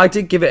 I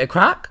did give it a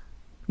crack.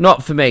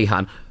 Not for me,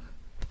 Han.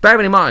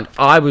 Bearing in mind,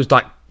 I'm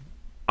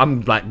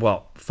like,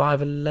 what,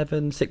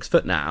 5'11", 6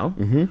 foot now?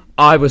 Mm-hmm.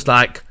 I was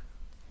like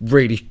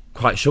really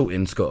quite short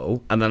in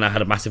school, and then I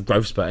had a massive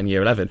growth spurt in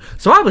year 11.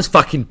 So I was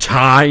fucking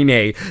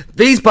tiny.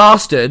 These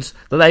bastards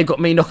that they've got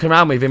me knocking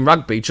around with in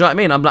rugby, do you know what I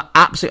mean? I'm like,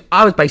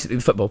 I was basically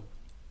the football.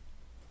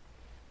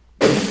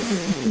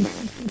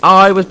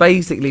 I was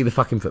basically the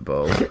fucking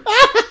football.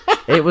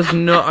 It was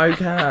not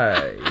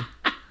okay.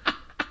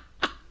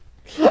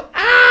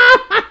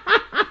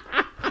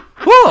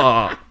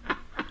 What?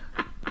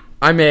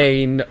 I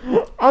mean...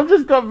 I've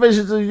just got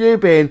visions of you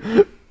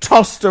being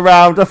tossed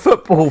around a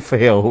football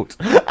field.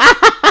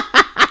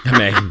 I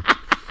mean...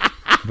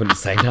 I wouldn't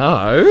say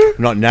no.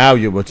 Not now,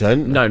 you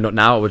wouldn't. No, not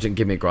now. I wouldn't.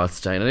 Give me a grass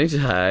stain. I need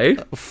to say...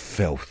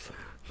 Filth.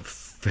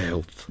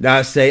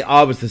 Now, see,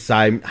 I was the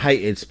same.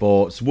 Hated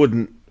sports.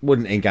 Wouldn't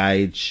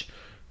engage.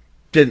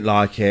 Didn't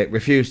like it.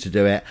 Refused to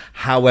do it.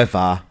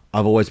 However,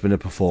 I've always been a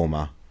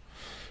performer.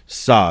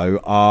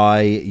 So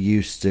I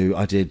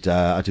did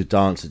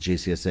dance at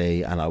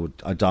GCSE, and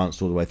I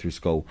danced all the way through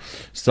school.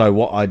 So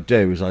what I'd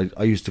do is I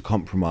used to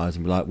compromise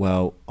and be like,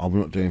 well, I'm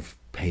not doing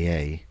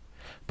PE,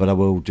 but I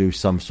will do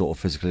some sort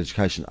of physical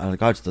education. And I'd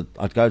go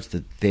to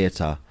the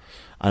theatre,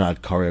 and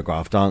I'd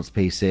choreograph dance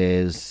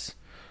pieces,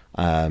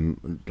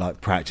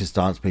 like practice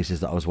dance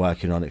pieces that I was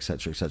working on,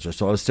 etc., etc.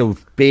 So I was still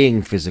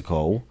being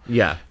physical,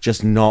 yeah,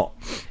 just not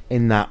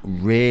in that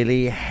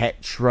really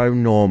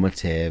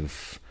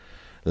heteronormative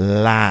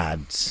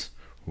lads,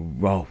 do you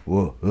know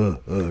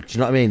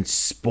what I mean?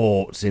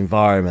 Sports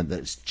environment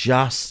that's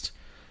just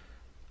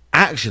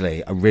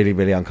actually a really,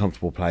 really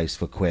uncomfortable place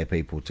for queer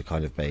people to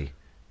kind of be,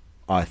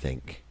 I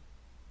think.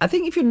 I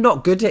think if you're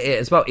not good at it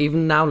as well,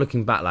 even now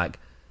looking back, like,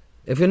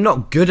 if you're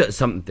not good at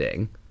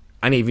something,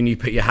 and even you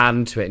put your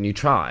hand to it and you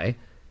try,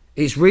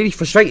 it's really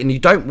frustrating. If you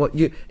don't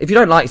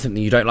like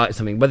something, you don't like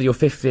something, whether you're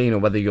 15 or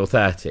whether you're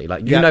 30.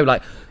 Like, you know,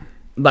 like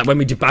when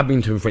we did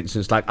badminton, for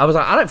instance, like, I was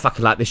like, I don't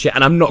fucking like this shit,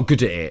 and I'm not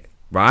good at it.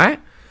 right?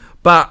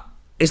 But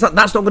it's not.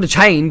 That's not going to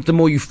change the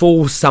more you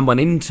force someone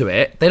into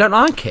it. They don't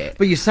like it.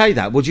 But you say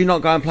that. Would you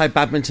not go and play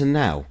badminton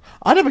now?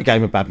 I'd have a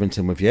game of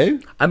badminton with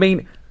you. I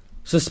mean,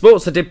 so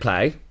sports I did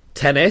play: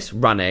 tennis,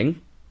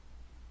 running.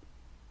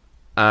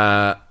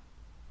 What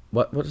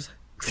is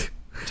it?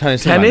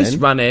 Tennis,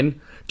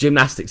 running,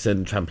 gymnastics,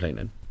 and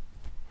trampolining.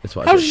 That's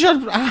what I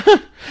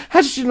did.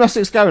 How's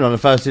gymnastics going on a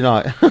Thursday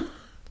night?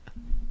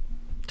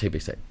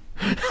 TBC.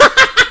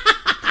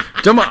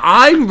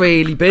 I'm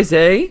really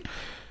busy.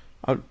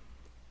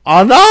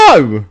 I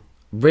know.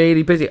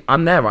 Really busy.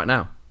 I'm there right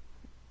now.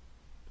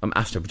 I'm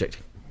astro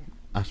projecting.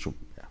 Astral.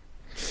 Yeah.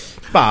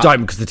 But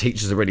Don't, because the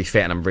teachers are really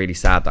fit and I'm really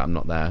sad that I'm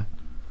not there.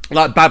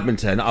 like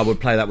badminton, I would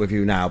play that with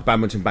you now.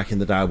 Badminton back in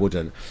the day, I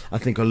wouldn't. I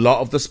think a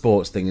lot of the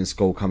sports thing in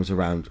school comes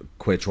around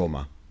queer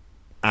trauma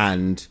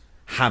and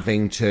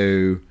having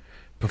to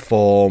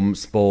perform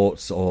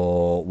sports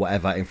or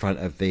whatever in front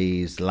of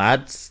these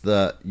lads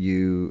that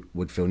you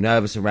would feel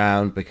nervous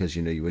around because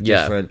you knew you were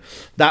different.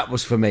 That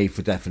was for me,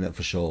 for definite,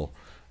 for sure.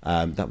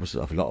 That was a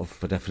lot of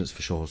for definites,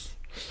 for sure.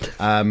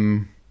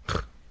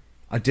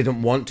 I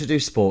didn't want to do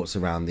sports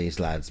around these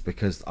lads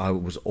because I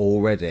was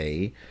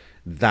already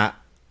that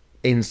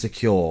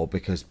insecure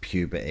because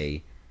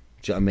puberty.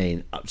 Do you know what I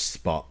mean? Up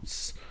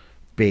spots,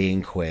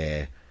 being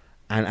queer,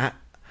 and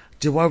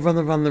do I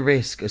run the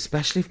risk,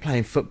 especially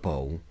playing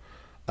football,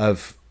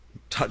 of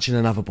touching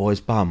another boy's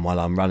bum while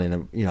I'm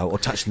running, or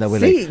touching their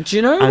willy? See, do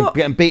you know and what?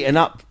 getting beaten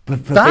up for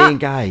being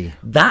gay.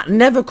 That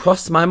never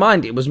crossed my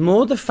mind. It was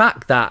more the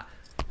fact that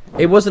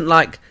it wasn't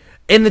like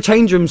in the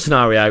change room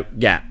scenario.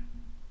 Yeah,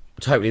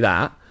 totally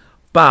that.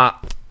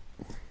 But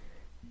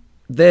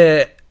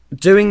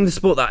doing the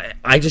sport that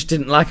I just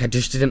didn't like. I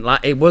just didn't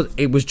like it.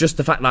 Was just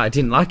the fact that I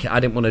didn't like it. I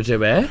didn't want to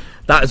do it.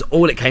 That is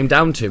all it came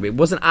down to. It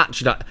wasn't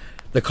actually like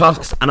the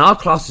class, and our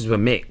classes were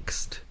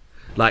mixed.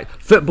 Like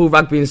football,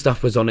 rugby, and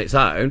stuff was on its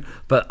own,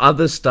 but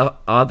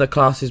other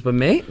classes were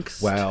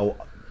mixed. Well,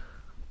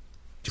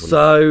 do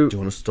you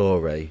want a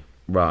story?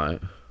 Right,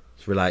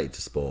 It's related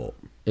to sport.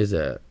 is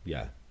it?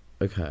 Yeah.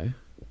 Okay.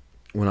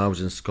 When I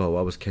was in school,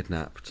 I was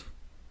kidnapped.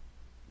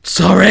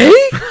 Sorry?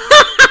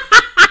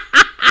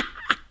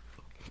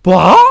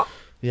 What?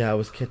 Yeah, I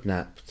was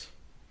kidnapped.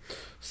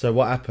 So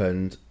what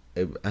happened?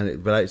 And it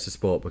relates to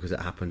sport because it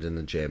happened in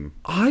the gym.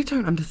 I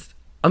don't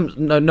understand.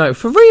 No,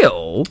 for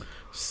real?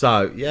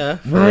 So yeah,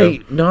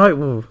 Wait,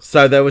 no.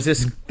 So there was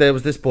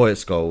this boy at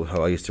school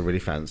who I used to really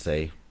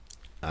fancy.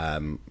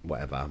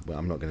 Whatever. Well,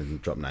 I'm not going to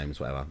drop names.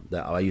 Whatever.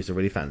 That I used to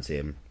really fancy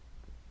him,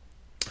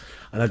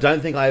 and I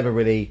don't think I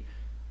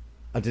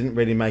didn't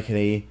really make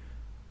any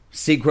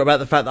secret about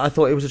the fact that I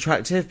thought he was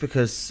attractive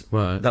because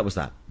that was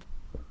that.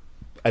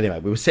 Anyway,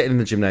 we were sitting in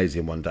the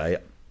gymnasium one day.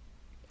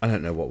 I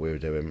don't know what we were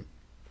doing.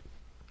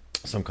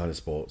 Some kind of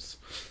sports.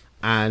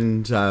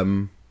 And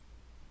do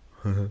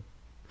you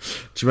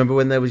remember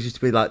when there used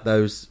to be like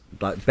those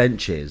like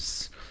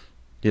benches,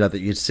 that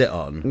you'd sit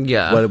on?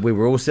 Yeah. Well, we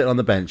were all sitting on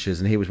the benches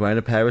and he was wearing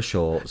a pair of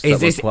shorts. Is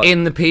this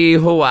in the PE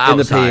hall or outside? In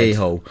the PE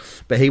hall.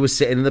 But he was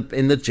sitting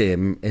in the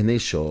gym in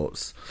these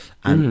shorts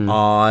and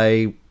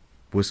I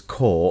was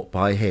caught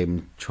by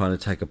him trying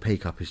to take a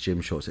peek up his gym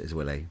shorts at his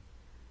willy.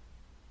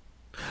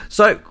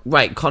 So,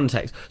 wait,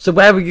 context. So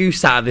where were you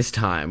sat at this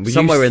time?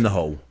 Somewhere in the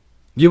hall.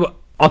 You were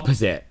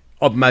opposite.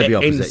 Maybe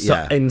opposite,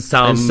 yeah. In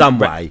some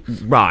way.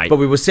 Right. But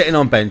we were sitting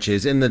on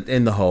benches in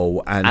the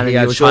hall and he you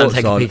had were trying to shorts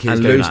take a on peek at his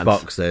and loose gonads.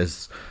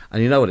 boxers.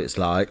 And you know what it's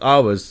like. I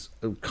was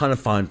kind of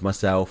find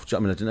myself. I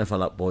didn't know if I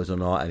like boys or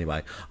not.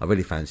 Anyway, I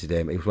really fancied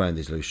him. He was wearing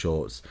these loose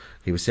shorts.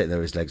 He was sitting there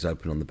with his legs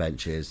open on the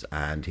benches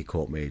and he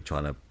caught me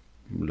trying to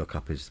look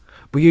up his...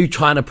 Were you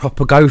trying to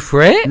proper go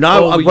for it?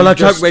 No, I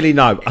don't really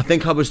know. I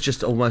think I was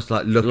just almost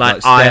like looking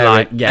like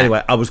staring. yeah.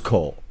 Anyway, I was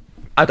caught.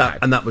 Okay.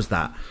 And that was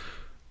that.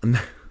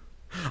 And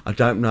I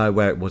don't know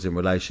where it was in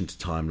relation to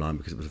timeline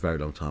because it was a very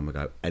long time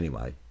ago.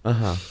 Anyway,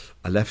 I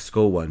left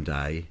school one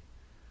day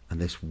and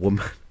this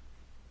woman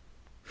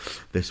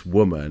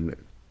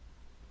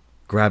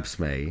grabs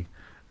me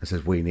and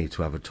says, "We need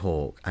to have a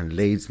talk," and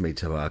leads me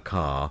to her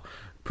car,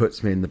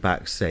 puts me in the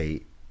back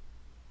seat,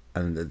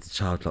 and the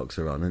child locks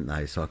are on, aren't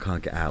they? So I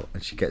can't get out.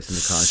 And she gets in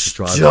the car and she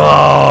drives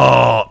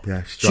off.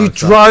 Yeah, she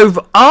drove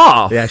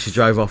off? Yeah, she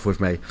drove off with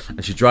me.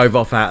 And she drove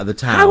off out of the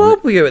town. How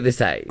old were you at this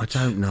age? I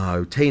don't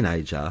know.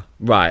 Teenager.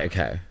 Right,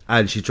 okay.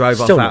 And she drove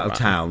Still off out of right.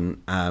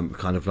 town,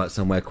 kind of like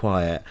somewhere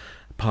quiet,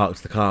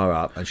 parked the car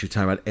up, and she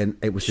turned around, and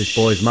it was this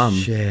boy's mum.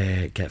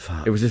 Shit, get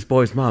fucked. It was this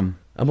boy's mum.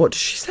 And what did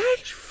she say?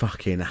 She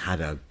fucking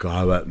had a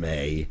go at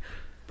me.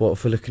 What,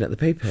 for looking at the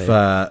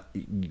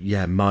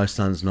PP? My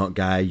son's not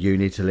gay. You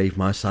need to leave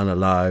my son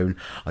alone.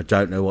 I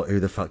don't know who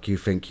the fuck you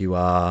think you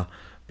are.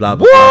 Blah,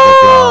 blah,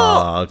 blah,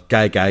 blah,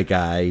 blah.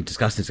 Gay.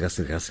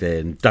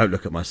 Disgusting. Don't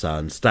look at my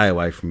son. Stay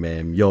away from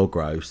him. You're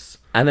gross.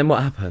 And then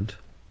what happened?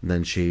 And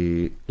then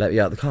she let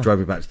you out the car? Drove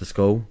me back to the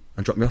school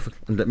and dropped me off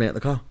and let me out the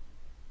car.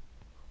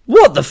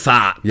 What the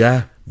fuck?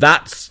 Yeah.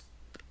 That's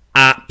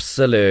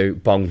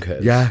absolute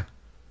bonkers.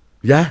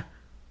 Yeah.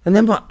 And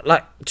then what?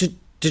 Like,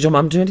 did your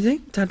mum do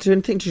anything? Dad do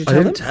anything? Did you tell I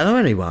didn't them? tell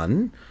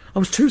anyone. I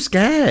was too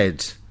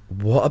scared.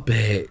 What a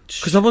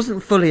bitch. Because I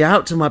wasn't fully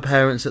out to my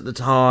parents at the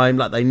time.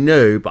 Like, they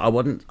knew, but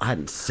I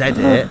hadn't said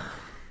it.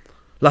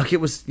 Like,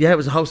 it was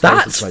a whole story.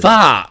 That's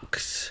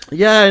fucked.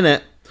 Yeah,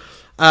 innit?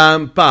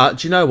 But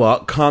do you know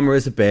what? Karma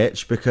is a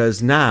bitch,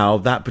 because now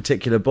that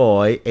particular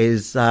boy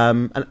is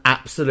an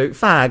absolute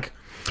fag.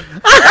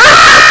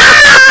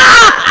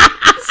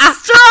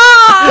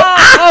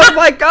 Oh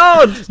my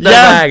god. No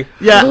way.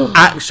 Yeah,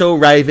 actual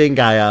raving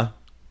gayer.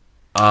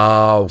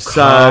 Oh,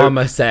 So-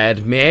 Karma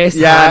said, Miss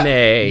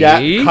Honey.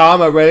 Yeah,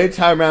 Karma really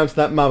turned around to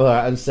that mother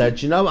and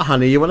said, you know what,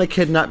 honey, you want to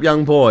kidnap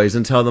young boys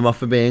and tell them off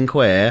for being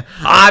queer?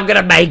 I'm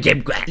gonna make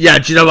him queer. Yeah,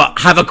 do you know what?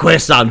 Have a queer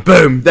son.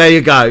 Boom, there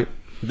you go.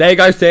 There you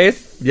go,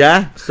 sis.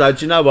 Yeah, so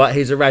do you know what?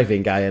 He's a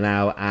raving gayer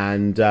now,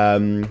 and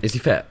Is he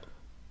fit?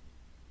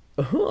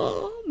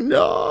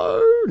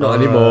 no, not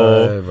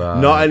anymore. Right.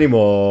 Not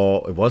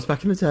anymore. It was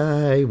back in the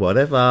day,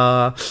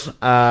 whatever.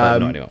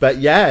 not anymore. But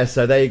yeah,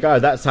 so there you go.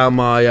 That's how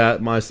my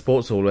my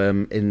sports hall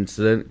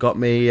incident got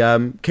me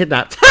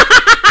kidnapped.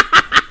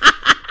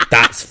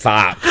 That's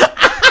fucked.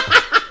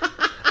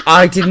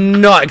 I did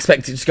not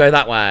expect it to go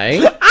that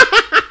way.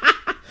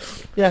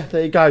 Yeah,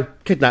 there you go.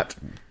 Kidnapped.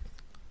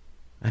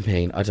 I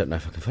mean, I don't know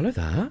if I can follow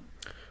that.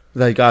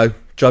 There you go.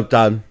 Job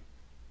done.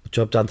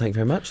 Job done, thank you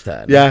very much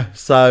then. Yeah.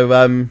 So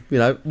you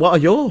know, what are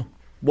your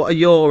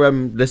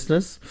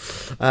listeners?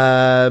 What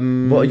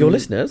are your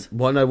listeners?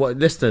 What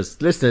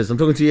listeners? I'm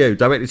talking to you,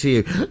 directly to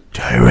you.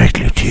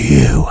 Directly to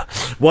you.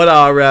 What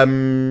are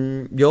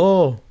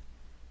your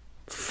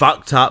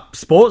fucked up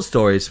sports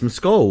stories from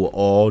school,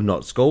 or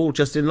not school,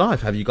 just in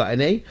life? Have you got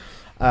any?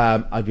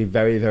 I'd be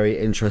very, very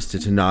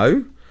interested to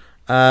know.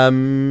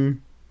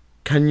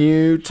 Can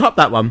you top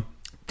that one?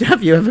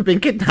 Have you ever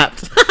been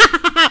kidnapped?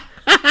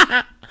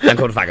 And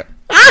called a faggot.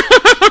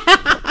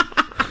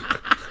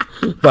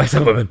 By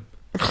some woman.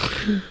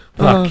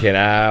 Fucking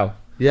hell.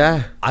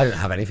 Yeah. I don't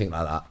have anything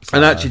like that. So.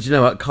 And actually, do you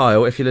know what,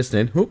 Kyle, if you're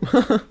listening,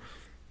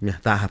 yeah,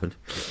 that happened.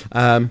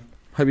 Hope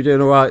you're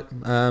doing all right.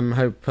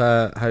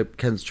 Hope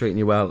Ken's treating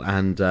you well,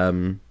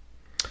 and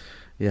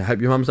yeah,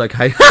 hope your mum's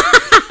okay.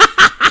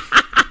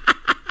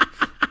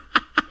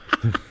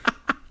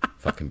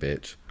 Fucking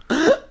bitch.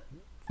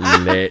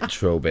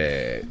 Literal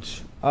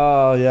bitch.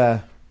 Oh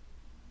yeah.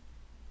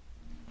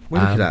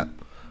 What are you looking at?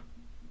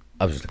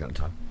 I was just looking at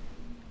the time.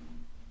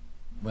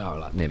 We are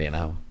like nearly an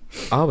hour.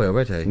 Are we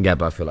already? Yeah,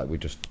 but I feel like we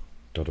just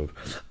dawdled.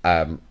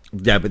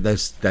 Yeah, but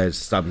there's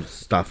some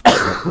stuff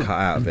cut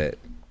out of it.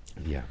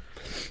 Yeah.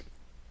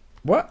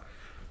 What?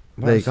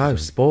 There you go.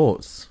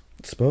 Sports.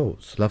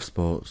 Sports. Love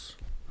sports.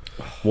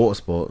 Water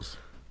sports.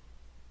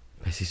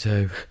 Missy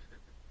Sue.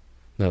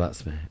 No,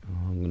 that's me.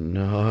 Oh,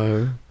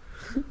 no.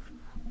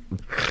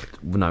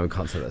 No, we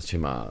can't say that's too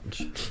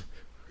much.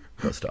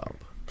 Gotta stop.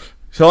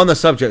 So on the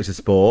subject of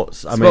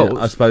sports, I mean,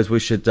 Sports? I suppose we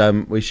should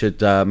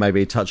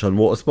maybe touch on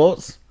water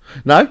sports.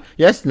 No?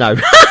 Yes? No?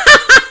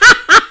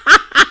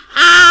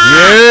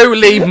 You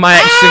leave my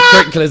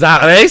extracurriculars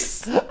out of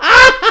this. I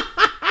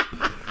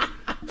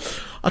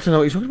don't know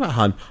what you're talking about,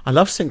 hun. I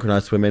love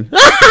synchronised swimming.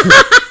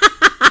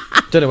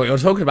 Don't know what you're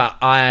talking about.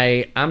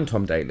 I am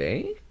Tom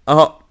Daly.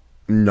 Oh,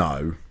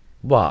 no.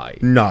 Why?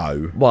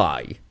 No.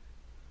 Why?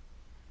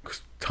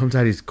 Tom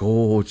Daly's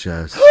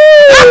gorgeous.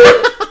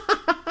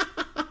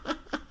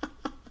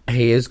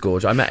 He is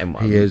gorgeous. I met him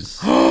once. He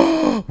is.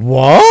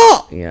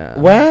 What? Yeah.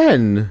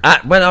 When?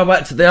 When I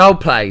worked at the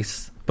old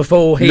place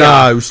before he.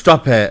 No,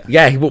 stop it.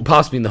 Yeah, he walked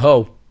past me in the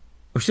hall.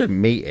 We should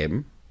meet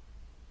him.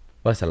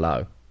 Well, I said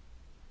hello.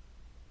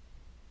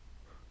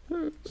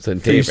 So in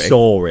So you theory.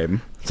 saw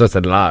him. So I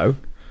said hello.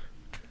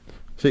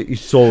 So you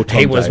saw Tom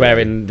He was Daly.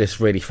 wearing this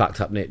really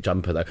fucked up knit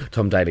jumper though.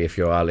 Tom Daly, if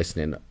you are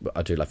listening,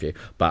 I do love you.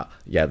 But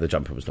yeah, the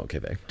jumper was not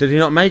giving. Did he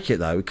not make it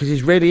though? Because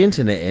he's really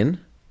into knitting.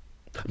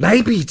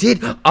 Maybe he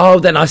did. Oh,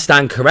 then I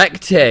stand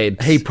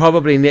corrected. He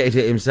probably knitted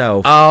it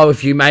himself. Oh,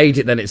 if you made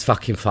it, then it's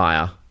fucking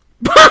fire.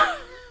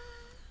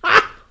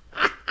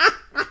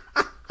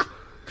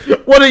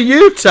 What a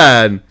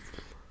U-turn!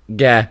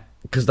 Yeah,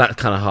 because that's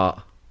kind of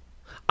hot.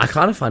 I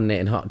kind of find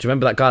knitting hot. Do you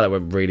remember that guy that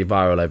went really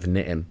viral over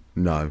knitting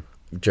No.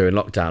 during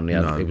lockdown?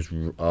 Yeah, No. it was.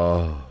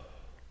 Oh,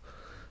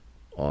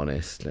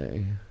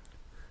 honestly,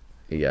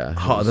 yeah.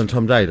 Hotter than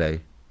Tom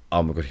Daly?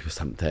 Oh my god, he was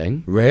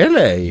something.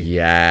 Really?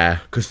 Yeah,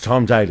 Because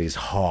Tom Daly's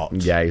hot.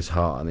 yeah, he's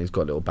hot and he's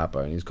got a little babbo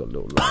and he's got a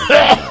little life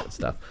and that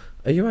stuff.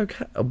 Are you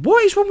okay?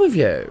 What is wrong with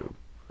you?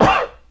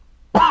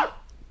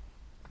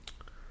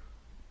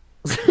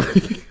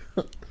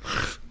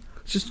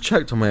 Just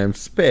choked on my own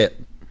spit.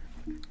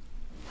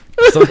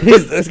 So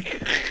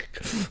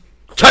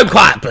choke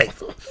quiet,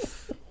 please.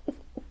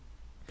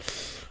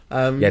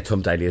 Yeah,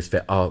 Tom Daly is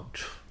fit. Oh,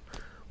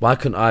 why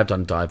couldn't I have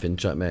done diving?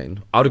 Do you know what I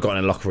mean? I would have gotten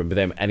in a locker room with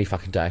him any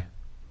fucking day.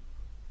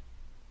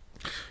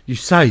 You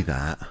say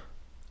that.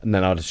 And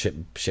then I'd have shit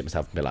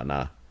myself and be like,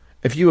 nah,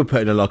 If you were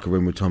put in a locker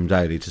room with Tom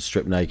Daly to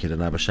strip naked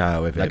and have a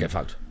shower with him, I'd get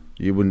fucked.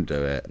 you wouldn't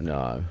do it.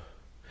 No.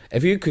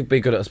 If you could be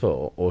good at a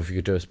sport, or if you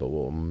could do a sport,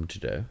 what would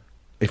you do?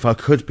 If I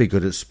could be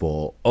good at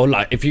sport, Or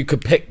like, if you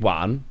could pick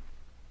one,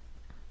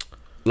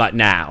 like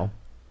now.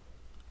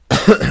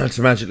 to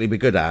magically be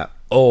good at,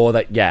 Or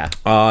that, yeah.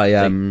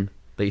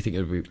 That you think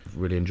you'd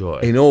really enjoy?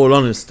 In all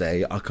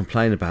honesty, I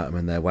complain about them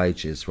and their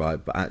wages,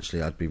 right? But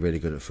actually, I'd be really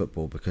good at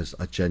football because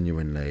I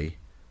genuinely...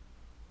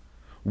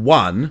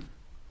 One,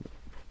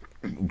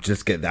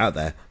 just get that out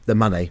there, the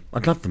money.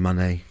 I'd love the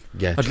money.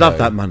 Yeah, I'd love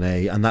that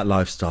money and that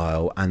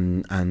lifestyle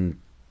and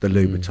the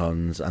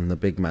Louboutins and the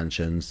big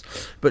mansions.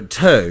 But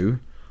two,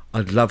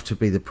 I'd love to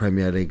be the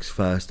Premier League's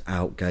first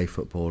out gay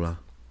footballer.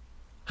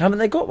 Haven't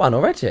they got one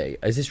already?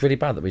 Is this really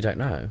bad that we don't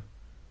know?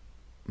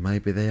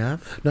 Maybe they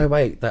have. No,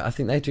 wait. I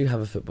think they do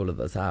have a footballer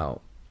that's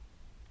out.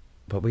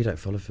 But we don't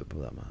follow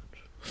football that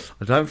much.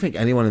 I don't think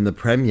anyone in the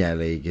Premier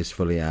League is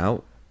fully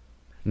out.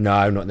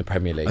 No, not in the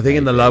Premier League. I think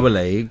in the lower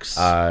leagues.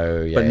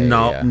 Oh, yeah. But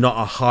not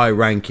a high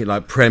ranking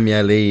like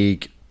Premier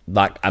League.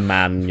 Like a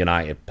Man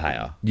United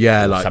player.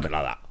 Yeah, like something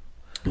like that.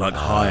 Like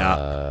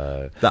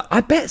higher.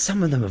 I bet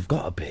some of them have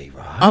got to be,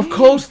 right? Of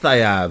course they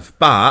have,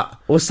 but...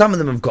 Or some of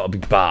them have got to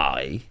be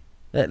by,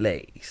 at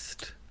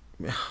least.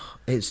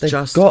 They've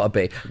just got to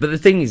be. But the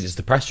thing is, it's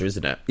the pressure,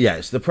 isn't it? Yeah,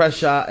 it's the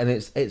pressure, and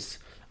it's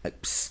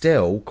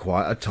still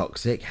quite a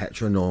toxic,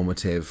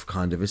 heteronormative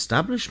kind of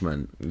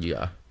establishment.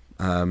 Yeah.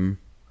 There's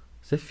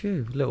a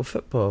few little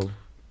football.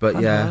 But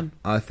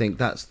I think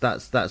that's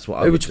what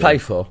I Who would you play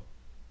for?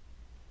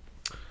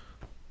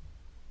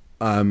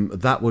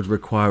 That would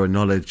require a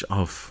knowledge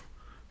of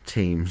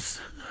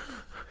teams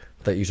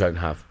that you don't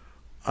have.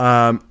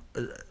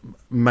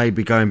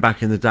 Maybe going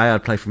back in the day,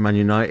 I'd play for Man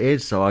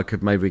United, so I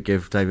could maybe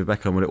give David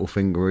Beckham a little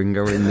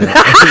fingeringer in the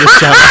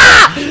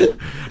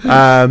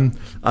show.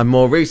 And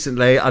more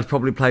recently, I'd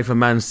probably play for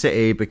Man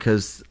City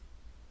because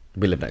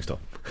we live next door.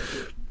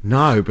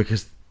 No,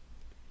 because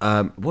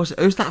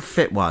who's that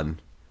fit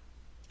one?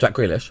 Jack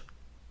Grealish.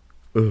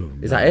 Ooh,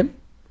 is that him?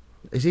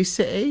 Is he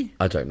City?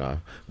 I don't know.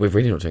 We're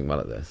really not doing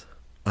well at this.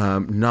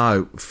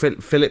 No,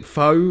 Philip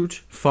Fold.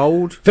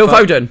 Phil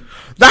Foden.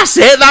 That's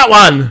it. That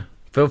one.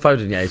 Phil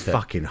Foden. Yeah, he's fit.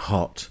 Fucking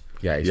hot.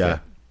 Yeah, he's fit.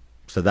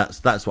 So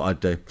that's what I'd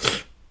do.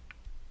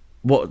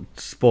 What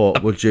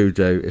sport would you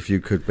do if you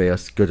could be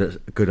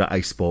good at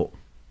a sport?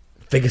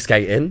 Figure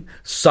skating.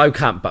 So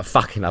camp, but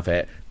fucking love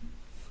it.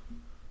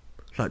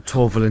 Like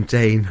Torval and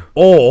Dean.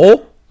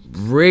 Or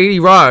really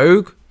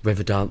rogue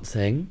river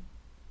dancing.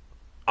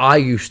 I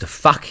used to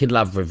fucking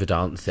love river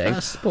dancing.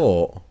 That's a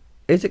sport.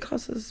 Is it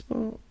classed as a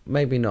sport?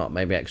 Maybe not.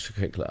 Maybe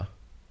extracurricular.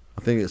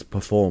 I think it's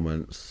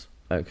performance.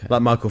 Okay.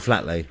 Like Michael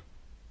Flatley.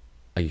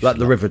 Like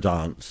the river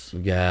dance.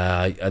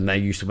 Yeah, and they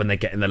used to, when they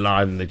get in the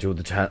line and they do all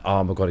the turn.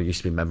 Oh my God, I used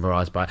to be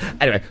memorised by it.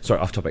 Anyway,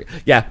 sorry, off topic.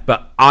 Yeah,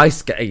 but ice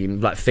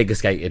skating, like figure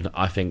skating,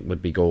 I think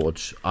would be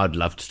gorge. I'd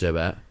love to do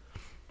it.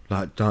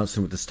 Like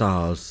Dancing with the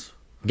Stars.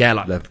 Yeah,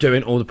 like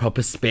doing all the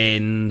proper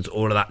spins,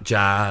 all of that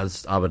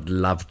jazz. I would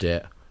loved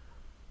it.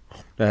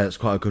 Yeah, it's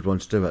quite a good one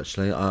to do,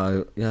 actually.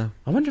 I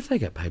wonder if they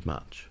get paid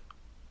much.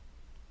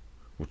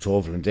 Well,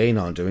 Torval and Dean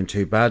aren't doing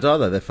too bad, are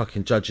they? They're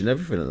fucking judging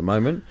everything at the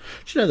moment.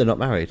 Do you know they're not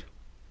married?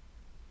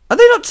 Are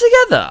they not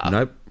together?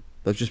 Nope.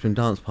 They've just been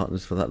dance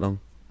partners for that long.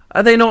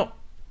 Are they not?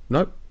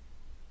 Nope.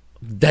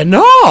 They're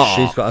not?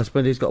 She's got a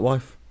husband, he's got a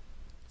wife.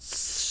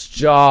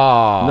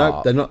 Stop.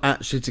 Nope, they're not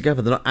actually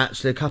together. They're not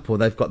actually a couple.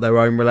 They've got their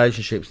own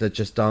relationships. They're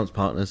just dance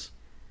partners.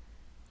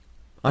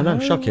 I know,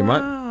 shocking,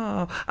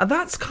 right? And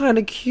that's kind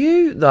of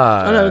cute, though.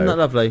 I know, isn't that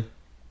lovely?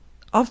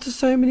 After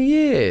so many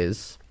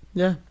years.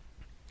 Yeah.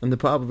 And they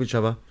put up with each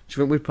other. Do you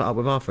think we'd put up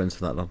with our friends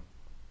for that long?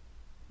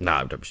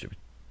 No, don't be stupid.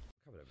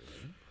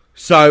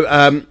 So,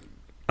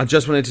 I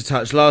just wanted to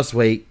touch. Last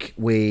week,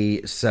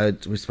 we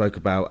spoke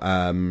about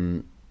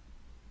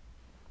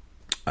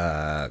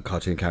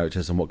cartoon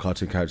characters and what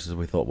cartoon characters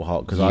we thought were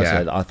hot. Because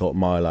I thought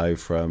Milo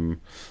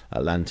from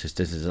Atlantis,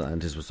 This Is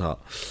Atlantis, was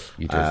hot.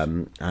 You did.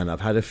 And I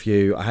had a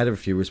few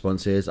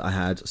responses. I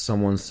had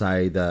someone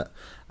say that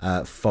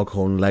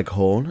Foghorn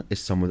Leghorn is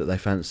someone that they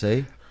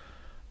fancy.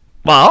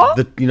 What?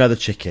 The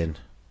chicken.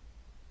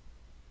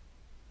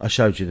 I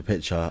showed you the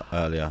picture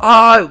earlier.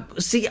 Oh,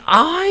 see,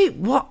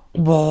 what?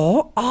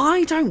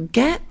 I don't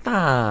get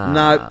that.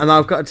 No, and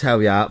I've got to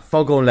tell you,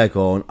 Foghorn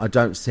Leghorn, I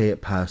don't see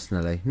it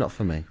personally. Not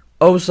for me.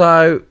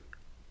 Also,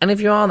 and if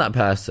you are that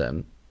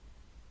person,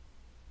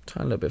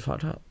 try a little bit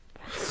fucked up.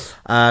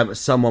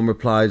 Someone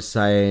replied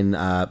saying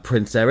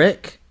Prince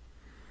Eric,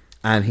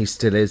 and he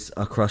still is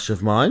a crush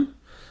of mine.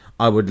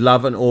 I would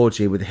love an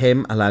orgy with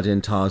him,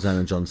 Aladdin, Tarzan,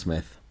 and John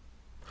Smith.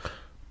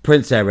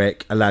 Prince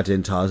Eric,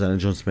 Aladdin, Tarzan, and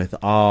John Smith.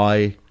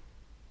 I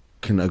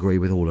can agree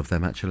with all of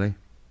them, actually.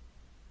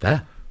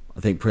 There. I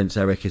think Prince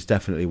Eric is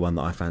definitely one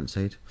that I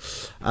fancied.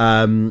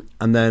 And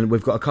then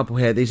we've got a couple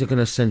here. These are going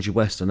to send you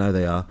west. I know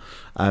they are.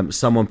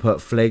 Someone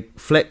put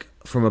Flick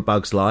from A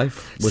Bug's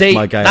Life. See,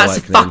 my gay that's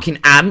awakening. a fucking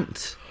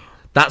ant.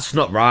 That's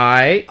not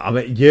right. I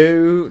mean,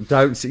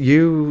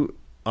 you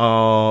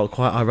are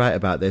quite irate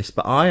about this,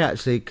 but I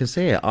actually can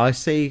see it. I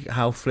see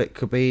how Flick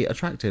could be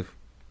attractive.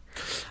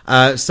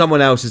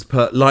 Someone else has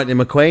put Lightning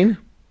McQueen.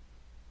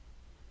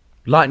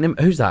 Lightning?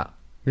 Who's that?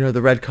 You know,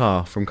 the red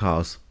car from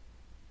Cars.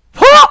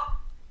 What?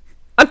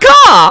 A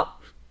car?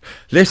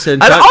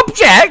 Listen, An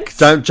object?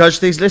 Don't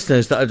judge these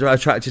listeners that are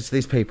attracted to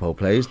these people,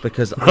 please,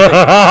 because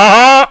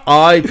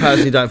I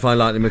personally don't find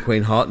Lightning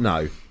McQueen hot.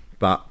 No,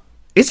 but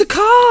It's a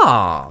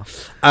car.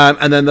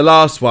 and then the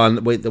last one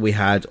that we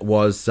had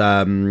was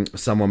someone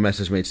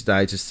messaged me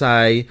today to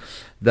say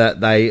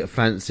that they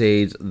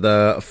fancied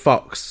the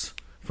fox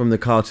from the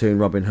cartoon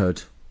Robin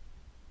Hood.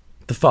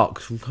 The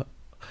fox.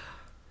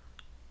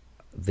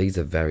 These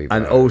are very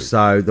And rogue.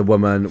 also the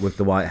woman with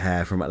the white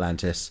hair from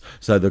Atlantis.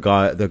 So the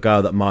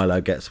girl that Milo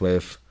gets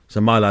with.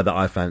 So Milo that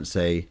I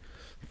fancy,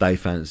 they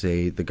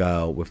fancy the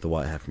girl with the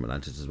white hair from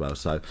Atlantis as well.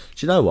 So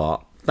do you know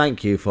what?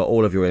 Thank you for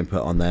all of your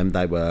input on them.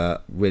 They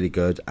were really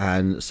good,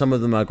 and some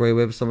of them I agree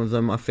with. Some of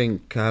them I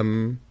think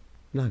no,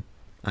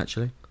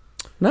 actually.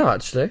 No,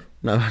 actually.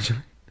 No, actually.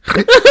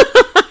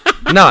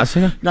 No,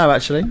 actually. No,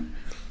 actually.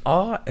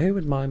 Who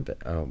would mine be?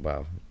 Oh,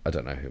 well, I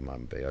don't know who mine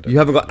would be. I don't You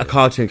haven't got a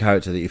cartoon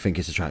character that you think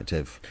is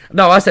attractive.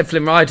 No, I said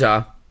Flynn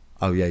Rider.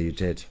 Oh yeah, you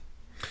did.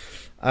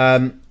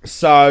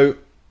 So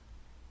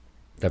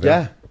There we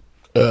yeah.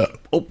 are.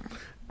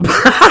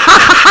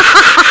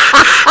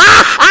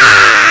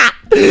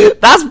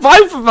 That's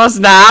both of us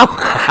now.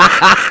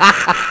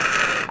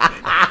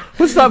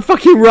 What's that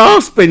fucking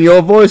rasp in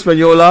your voice when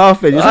you're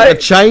laughing? Is it a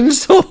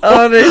chainsaw?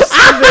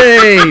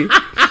 Honestly,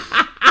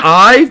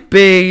 I've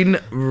been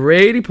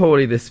really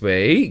poorly this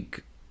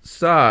week,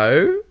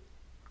 so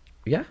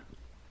yeah,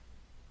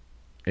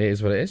 it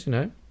is what it is, you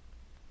know.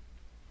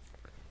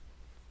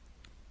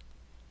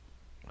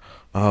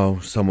 Oh,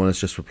 someone has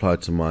just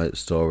replied to my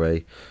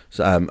story,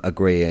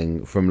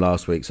 agreeing from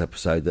last week's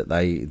episode that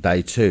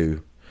they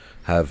too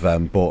have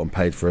bought and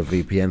paid for a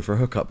VPN for a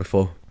hookup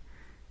before.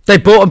 They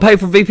bought and paid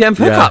for VPN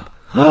for Yeah. hookup.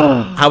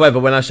 However,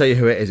 when I show you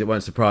who it is, it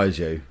won't surprise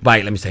you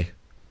Wait, let me see.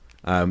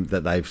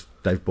 that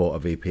they've bought a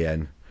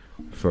VPN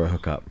for a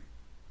hookup.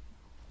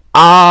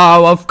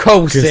 Oh, of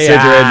course. Considering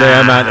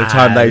the amount of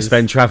time they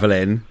spend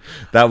travelling,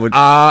 that would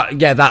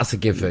Yeah, that's a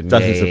given.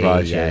 Doesn't Yeah,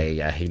 surprise yeah, you.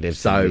 Yeah, he lives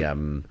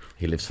So-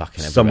 he lives fucking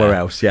everywhere. somewhere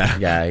else. Yeah.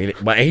 Yeah,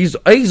 well,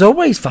 he's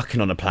always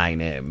fucking on a plane.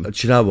 Him Do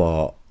you know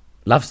what?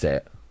 loves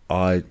it.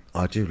 I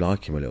do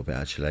like him a little bit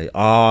actually.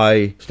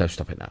 I No,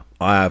 stop it now.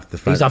 have the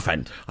He's our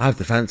friend. I have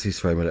the fancies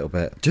for him a little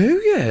bit. Do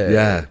you?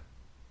 Yeah.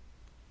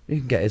 You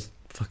can get his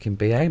fucking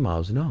BA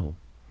miles and all.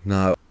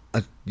 No.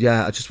 I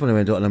just want to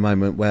end up in a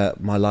moment where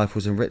my life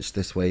was enriched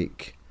this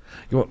week.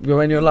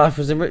 When your life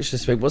was enriched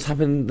this week, what's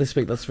happened this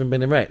week that's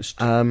been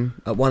enriched?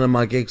 At one of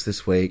my gigs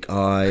this week,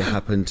 I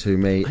happened to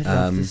meet. I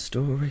love this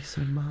story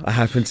so much. I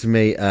happened to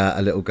meet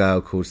a little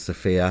girl called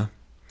Sophia,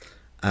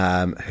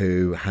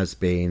 who has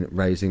been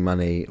raising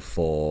money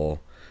for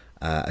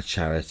a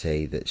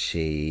charity that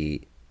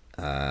she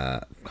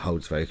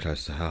holds very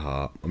close to her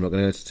heart. I'm not going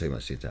to go into too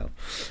much detail.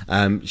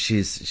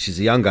 She's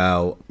a young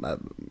girl,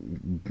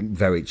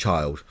 very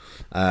child,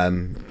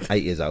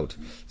 8 years old,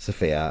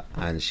 Sophia,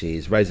 and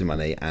she's raising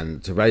money.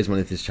 And to raise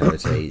money for this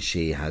charity,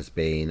 she has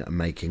been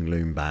making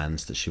loom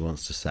bands that she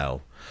wants to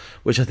sell,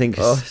 which I think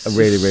is a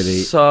really, really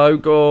so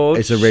good.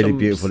 It's a really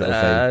beautiful little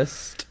thing.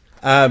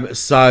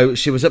 So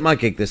she was at my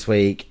gig this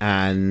week,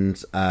 and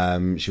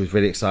she was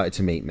really excited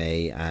to meet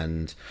me,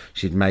 and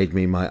she'd made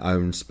me my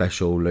own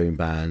special loom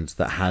band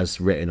that has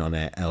written on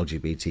it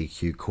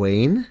LGBTQ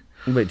Queen,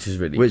 Which is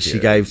really which cute. she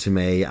gave to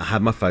me. I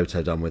had my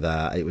photo done with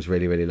her. It was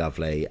really, really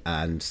lovely.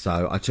 And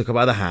so I took her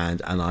by the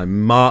hand and I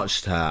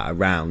marched her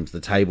around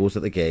the tables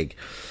at the gig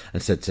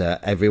and said to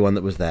everyone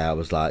that was there, I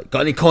was like,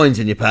 got any coins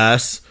in your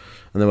purse?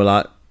 And they were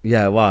like,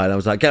 yeah, why? And I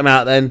was like, get them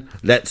out then.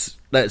 Let's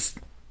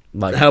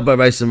Like, help her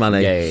raise some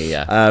money.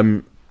 Yeah.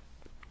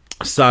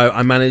 So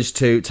I managed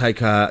to take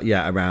her,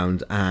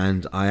 around,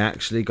 and I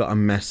actually got a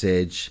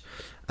message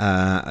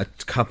a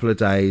couple of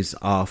days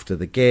after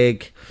the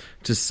gig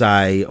to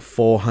say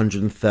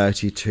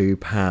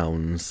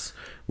 £432.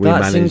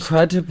 That's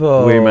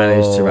incredible. We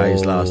managed to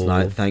raise last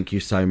night. Thank you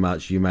so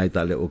much. You made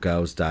that little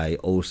girl's day.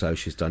 Also,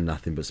 she's done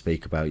nothing but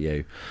speak about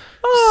you.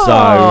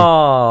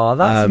 Oh,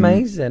 that's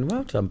amazing.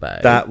 Well done,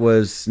 babe. That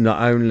was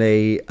not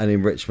only an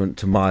enrichment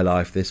to my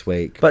life this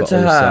week, But to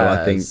also hers.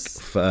 I think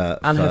for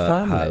And her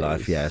her family's.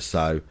 life. Yeah.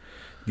 So,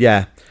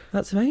 yeah.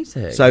 That's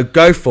amazing. So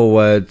go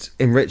forward,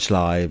 enrich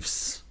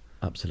lives,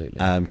 Absolutely.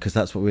 because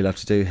that's what we love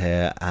to do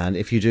here. And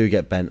if you do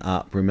get bent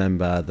up,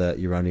 remember that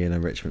you're only an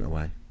enrichment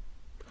away.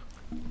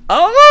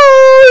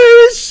 Oh, who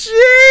is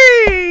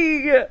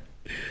she?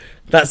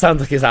 That sounds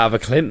like it's out of a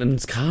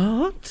Clinton's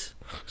card.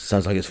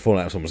 Sounds like it's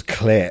falling out of someone's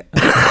clit.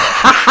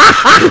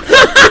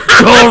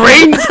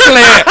 Doreen's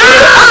clit.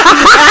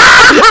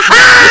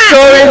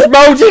 Doreen's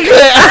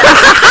multi-clit.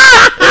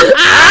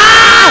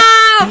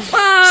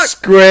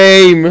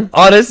 Scream.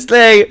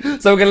 Honestly.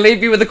 So we're going to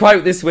leave you with a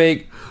quote this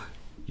week.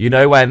 You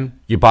know when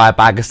you buy a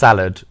bag of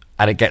salad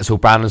and it gets all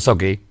brown and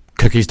soggy?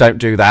 Cookies don't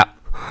do that.